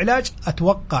 بالنسبة للعلاج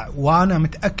أتوقع وأنا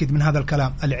متأكد من هذا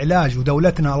الكلام، العلاج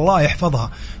ودولتنا الله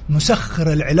يحفظها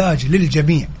مسخر العلاج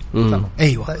للجميع.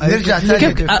 أيوة. نرجع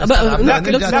لكن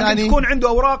تكون عنده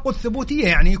أوراقه الثبوتية،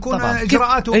 يعني يكون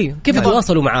إجراءاته. كيف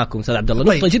يتواصلوا معاكم أستاذ عبد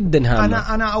الله؟ نقطة جدا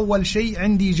هامة. أنا أول شيء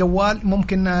عندي جوال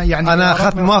ممكن يعني أنا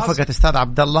أخذت موافقة أستاذ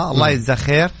عبد الله يجزاه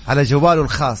خير على جواله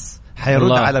الخاص،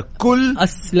 حيرد على كل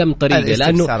أسلم طريقة،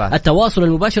 لأنه التواصل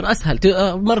المباشر أسهل.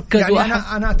 مركز يعني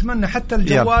أنا أتمنى حتى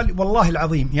الجوال والله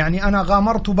العظيم، يعني أنا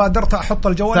غامرت وبادرت أحط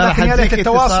الجوال، لكن يا ليت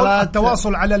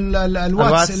التواصل على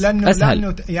الواتس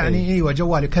لأنه يعني أيوة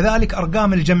جوالي. كذلك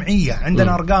أرقام الجمعية،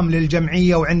 عندنا أرقام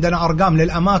للجمعية وعندنا أرقام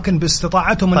للأماكن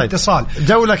باستطاعتهم الاتصال.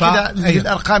 جولة كده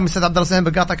للأرقام. أستاذ عبد الله سهيم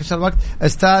بقاطعك عشان الوقت.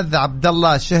 أستاذ عبد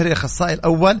الله الشهري أخصائي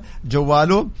الأول،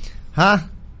 جواله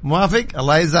موافق؟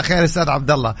 الله يجزاه خير أستاذ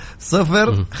عبد الله.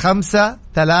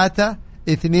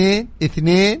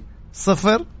 053220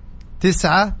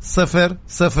 900.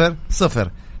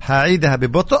 هعيدها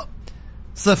ببطء.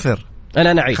 0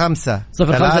 أنا نعيد 5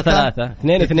 0 5 3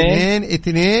 2 2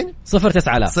 2 0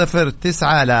 9000 0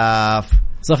 9000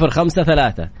 0 5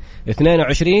 3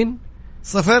 22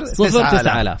 0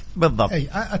 9000 بالضبط.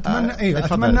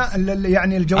 أتمنى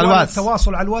يعني الجوال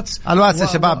التواصل على الواتس يا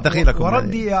شباب دخيلكم.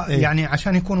 وردي يعني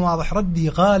عشان يكون واضح، ردي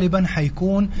غالبا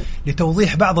حيكون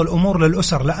لتوضيح بعض الأمور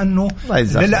للأسر، لأنه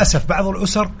للأسف بعض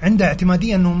الأسر عندها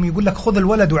اعتمادية أنهم يقول لك خذ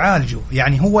الولد وعالجه،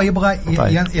 يعني هو يبغى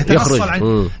يتنصل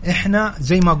عن إحنا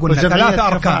زي ما قلنا 3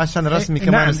 أركان عشان رسمي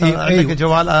كمان. عندك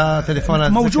جوال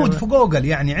تليفونات موجود في جوجل،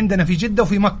 يعني عندنا في جدة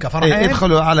وفي مكة فرعين.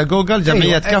 ادخلوا على جوجل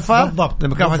جمعية كفا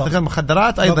لمكافحة المخدرات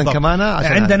أيضا بالضبط. كمان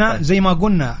عندنا زي ما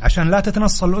قلنا عشان لا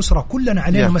تتنصل الأسرة، كلنا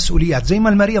علينا مسؤوليات. زي ما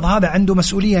المريض هذا عنده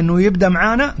مسؤولية أنه يبدأ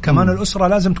معانا، كمان الأسرة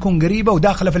لازم تكون قريبة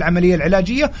وداخلة في العملية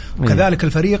العلاجية، وكذلك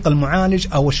الفريق المعالج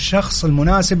أو الشخص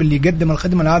المناسب اللي يقدم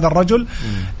الخدمة لهذا الرجل.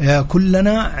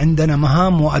 كلنا عندنا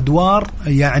مهام وأدوار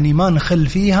يعني ما نخل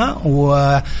فيها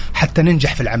وحتى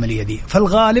ننجح في العملية دي.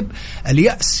 فالغالب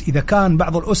اليأس إذا كان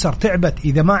بعض الأسر تعبت،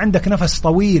 إذا ما عندك نفس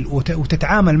طويل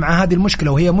وتتعامل مع هذه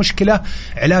المشكلة، وهي مشكلة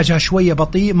علاجها شوية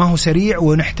بطيء ما هو سريع،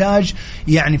 ونحتاج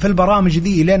يعني في البرامج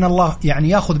دي لين الله يعني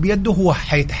ياخذ بيده هو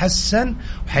حيتحسن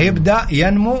وحيبدأ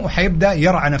ينمو وحيبدأ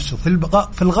يرعى نفسه.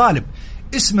 في الغالب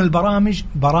اسم البرامج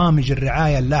برامج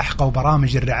الرعاية اللاحقة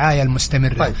وبرامج الرعاية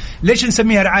المستمرة. طيب. ليش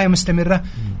نسميها رعاية مستمرة؟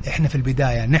 احنا في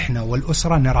البداية نحن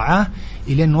والأسرة نرعاه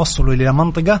إلى نوصله إلى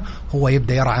منطقة هو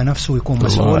يبدأ يرعى نفسه ويكون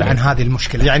مسؤول عن هذه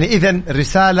المشكلة. يعني إذن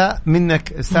رسالة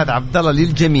منك أستاذ عبد الله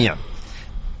للجميع،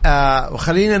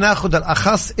 وخلينا ناخذ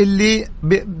الأخص اللي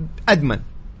أدمن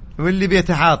واللي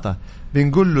بيتعاطى،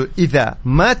 بنقول له إذا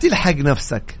ما تلحق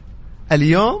نفسك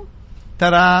اليوم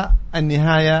ترى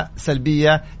النهاية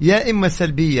سلبية، يا إما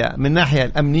سلبية من ناحية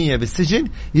الأمنية بالسجن،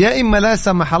 يا إما لا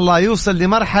سمح الله يوصل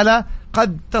لمرحلة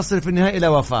قد تصل في النهاية إلى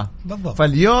وفاة. بالضبط.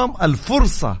 فاليوم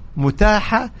الفرصة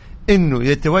متاحة إنه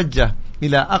يتوجه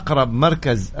إلى أقرب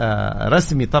مركز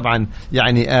رسمي طبعا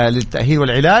يعني للتأهيل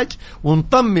والعلاج،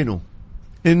 ونطمنه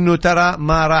إنه ترى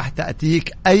ما راح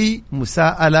تأتيك أي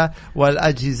مساءلة،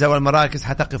 والأجهزة والمراكز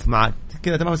حتقف معك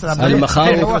كده. تمام.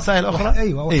 المخاوف وسائل أخرى.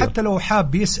 أيوة. وحتى لو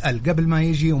حاب يسأل قبل ما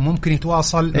يجي وممكن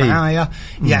يتواصل معايا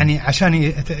يعني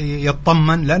عشان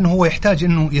يطمن، لأنه هو يحتاج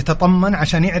إنه يتطمن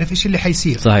عشان يعرف إيش اللي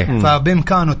حيصير. صحيح.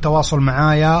 فبإمكانه التواصل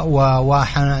معايا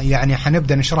يعني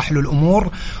حنبدأ نشرح له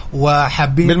الأمور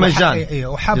وحابين بالمجان.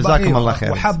 جزاكم الله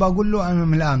خير. وحاب أقول له أنا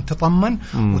من الآن تطمن،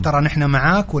 وترى نحن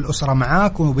معاك والأسرة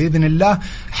معاك، وبإذن الله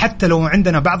حتى لو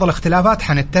عندنا بعض الاختلافات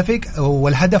حنتفق،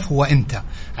 والهدف هو أنت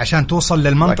عشان توصل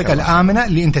للمنطقة الآمنة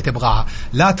اللي أنت تبغاها.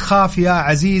 لا تخاف يا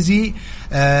عزيزي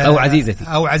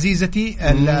أو عزيزتي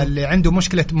اللي عنده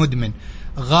مشكلة مدمن،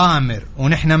 غامر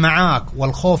ونحن معاك،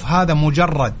 والخوف هذا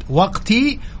مجرد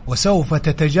وقتي وسوف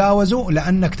تتجاوزه،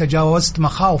 لأنك تجاوزت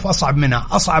مخاوف أصعب منها.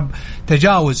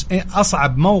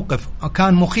 أصعب موقف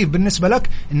كان مخيف بالنسبة لك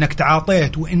إنك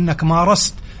تعاطيت وإنك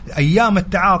مارست أيام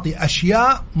التعاطي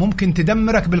أشياء ممكن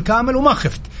تدمرك بالكامل وما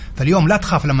خفت. فاليوم لا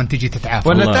تخاف لما تيجي تتعافى.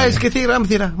 والنتائج كثيرة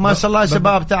أمثلة ما شاء الله،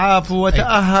 شباب تعافوا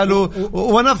وتأهلوا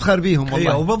ونفخر بيهم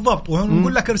والله. وبالضبط.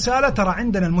 ونقول لك رسالة، ترى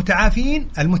عندنا المتعافين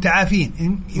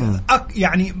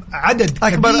يعني عدد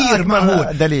كبير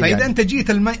مهول. فإذا يعني أنت جيت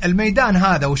الميدان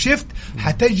هذا وشفت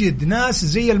حتجد ناس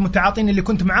زي المتعاطين اللي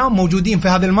كنت معاهم موجودين في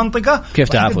هذه المنطقة، كيف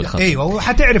تعافوا الخط. أيوة.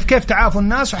 وحتعرف كيف تعافوا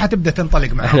الناس وحتبدأ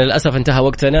تنطلق معهم. احنا للأسف انتهى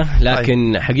وقتنا،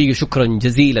 لكن حقيقي شكرا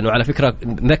جزيلا. وعلى فكرة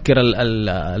نذكر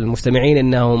المستمعين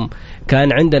انهم كان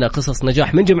عندنا قصص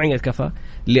نجاح من جمعية كفا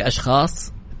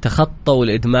لأشخاص تخطوا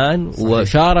الإدمان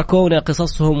وشاركونا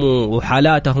قصصهم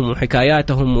وحالاتهم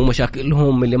وحكاياتهم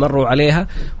ومشاكلهم اللي مروا عليها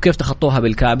وكيف تخطوها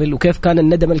بالكامل، وكيف كان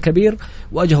الندم الكبير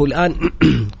واجهوا الآن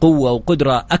قوة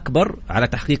وقدرة أكبر على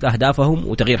تحقيق أهدافهم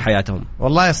وتغيير حياتهم.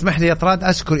 والله يسمح لي يا طراد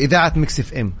أشكر إذاعة ميكس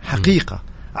اف ام حقيقة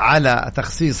على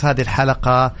تخصيص هذه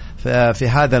الحلقة في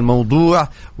هذا الموضوع،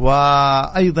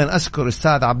 وأيضا أشكر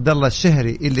أستاذ عبد الله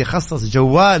الشهري اللي خصص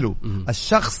جواله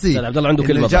الشخصي عبد الله عنده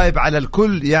اللي جايب على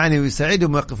الكل يعني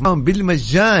ويساعدهم ويقف معهم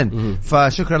بالمجان.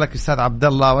 فشكرا لك أستاذ عبد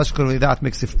الله، وأشكر إذاعة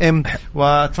ميكس اف ام.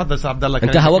 وتفضل أستاذ عبد الله.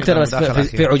 انتهى وقتنا بس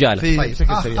في عجالة.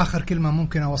 طيب آخر كلمة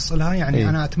ممكن أوصلها يعني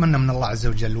أنا أتمنى من الله عز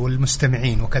وجل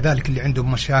والمستمعين وكذلك اللي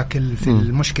عندهم مشاكل في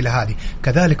المشكلة هذه،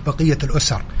 كذلك بقية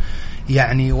الأسر،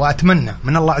 يعني وأتمنى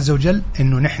من الله عز وجل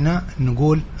أنه نحن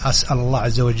نقول أسأل الله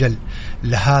عز وجل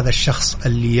لهذا الشخص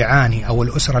اللي يعاني أو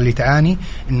الأسرة اللي تعاني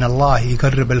أن الله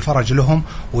يقرب الفرج لهم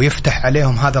ويفتح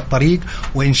عليهم هذا الطريق،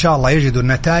 وإن شاء الله يجدوا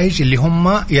النتائج اللي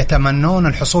هم يتمنون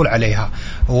الحصول عليها.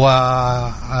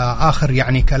 وآخر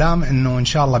يعني كلام أنه إن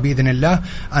شاء الله بإذن الله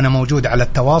أنا موجود على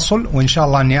التواصل، وإن شاء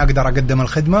الله أني أقدر أقدم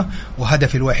الخدمة،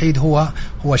 وهدفي الوحيد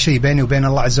هو شيء بيني وبين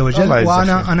الله عز وجل.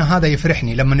 وأنا هذا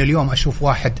يفرحني لما اليوم أشوف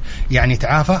واحد يعني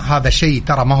تعافى، هذا شيء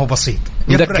ترى ما هو بسيط،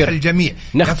 يفرح الجميع،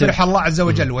 يفرح الله عز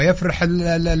وجل ويفرح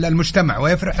المجتمع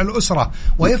ويفرح الأسرة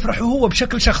ويفرح هو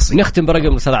بشكل شخصي. نختم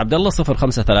برقم أستاذ عبد الله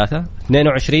 053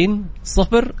 22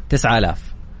 0 9000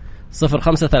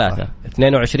 053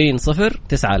 22 0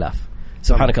 9000.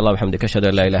 سبحانك اللهم وبحمدك أشهد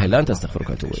أن لا إله إلا أنت أستغفرك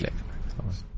وأتوب إليك.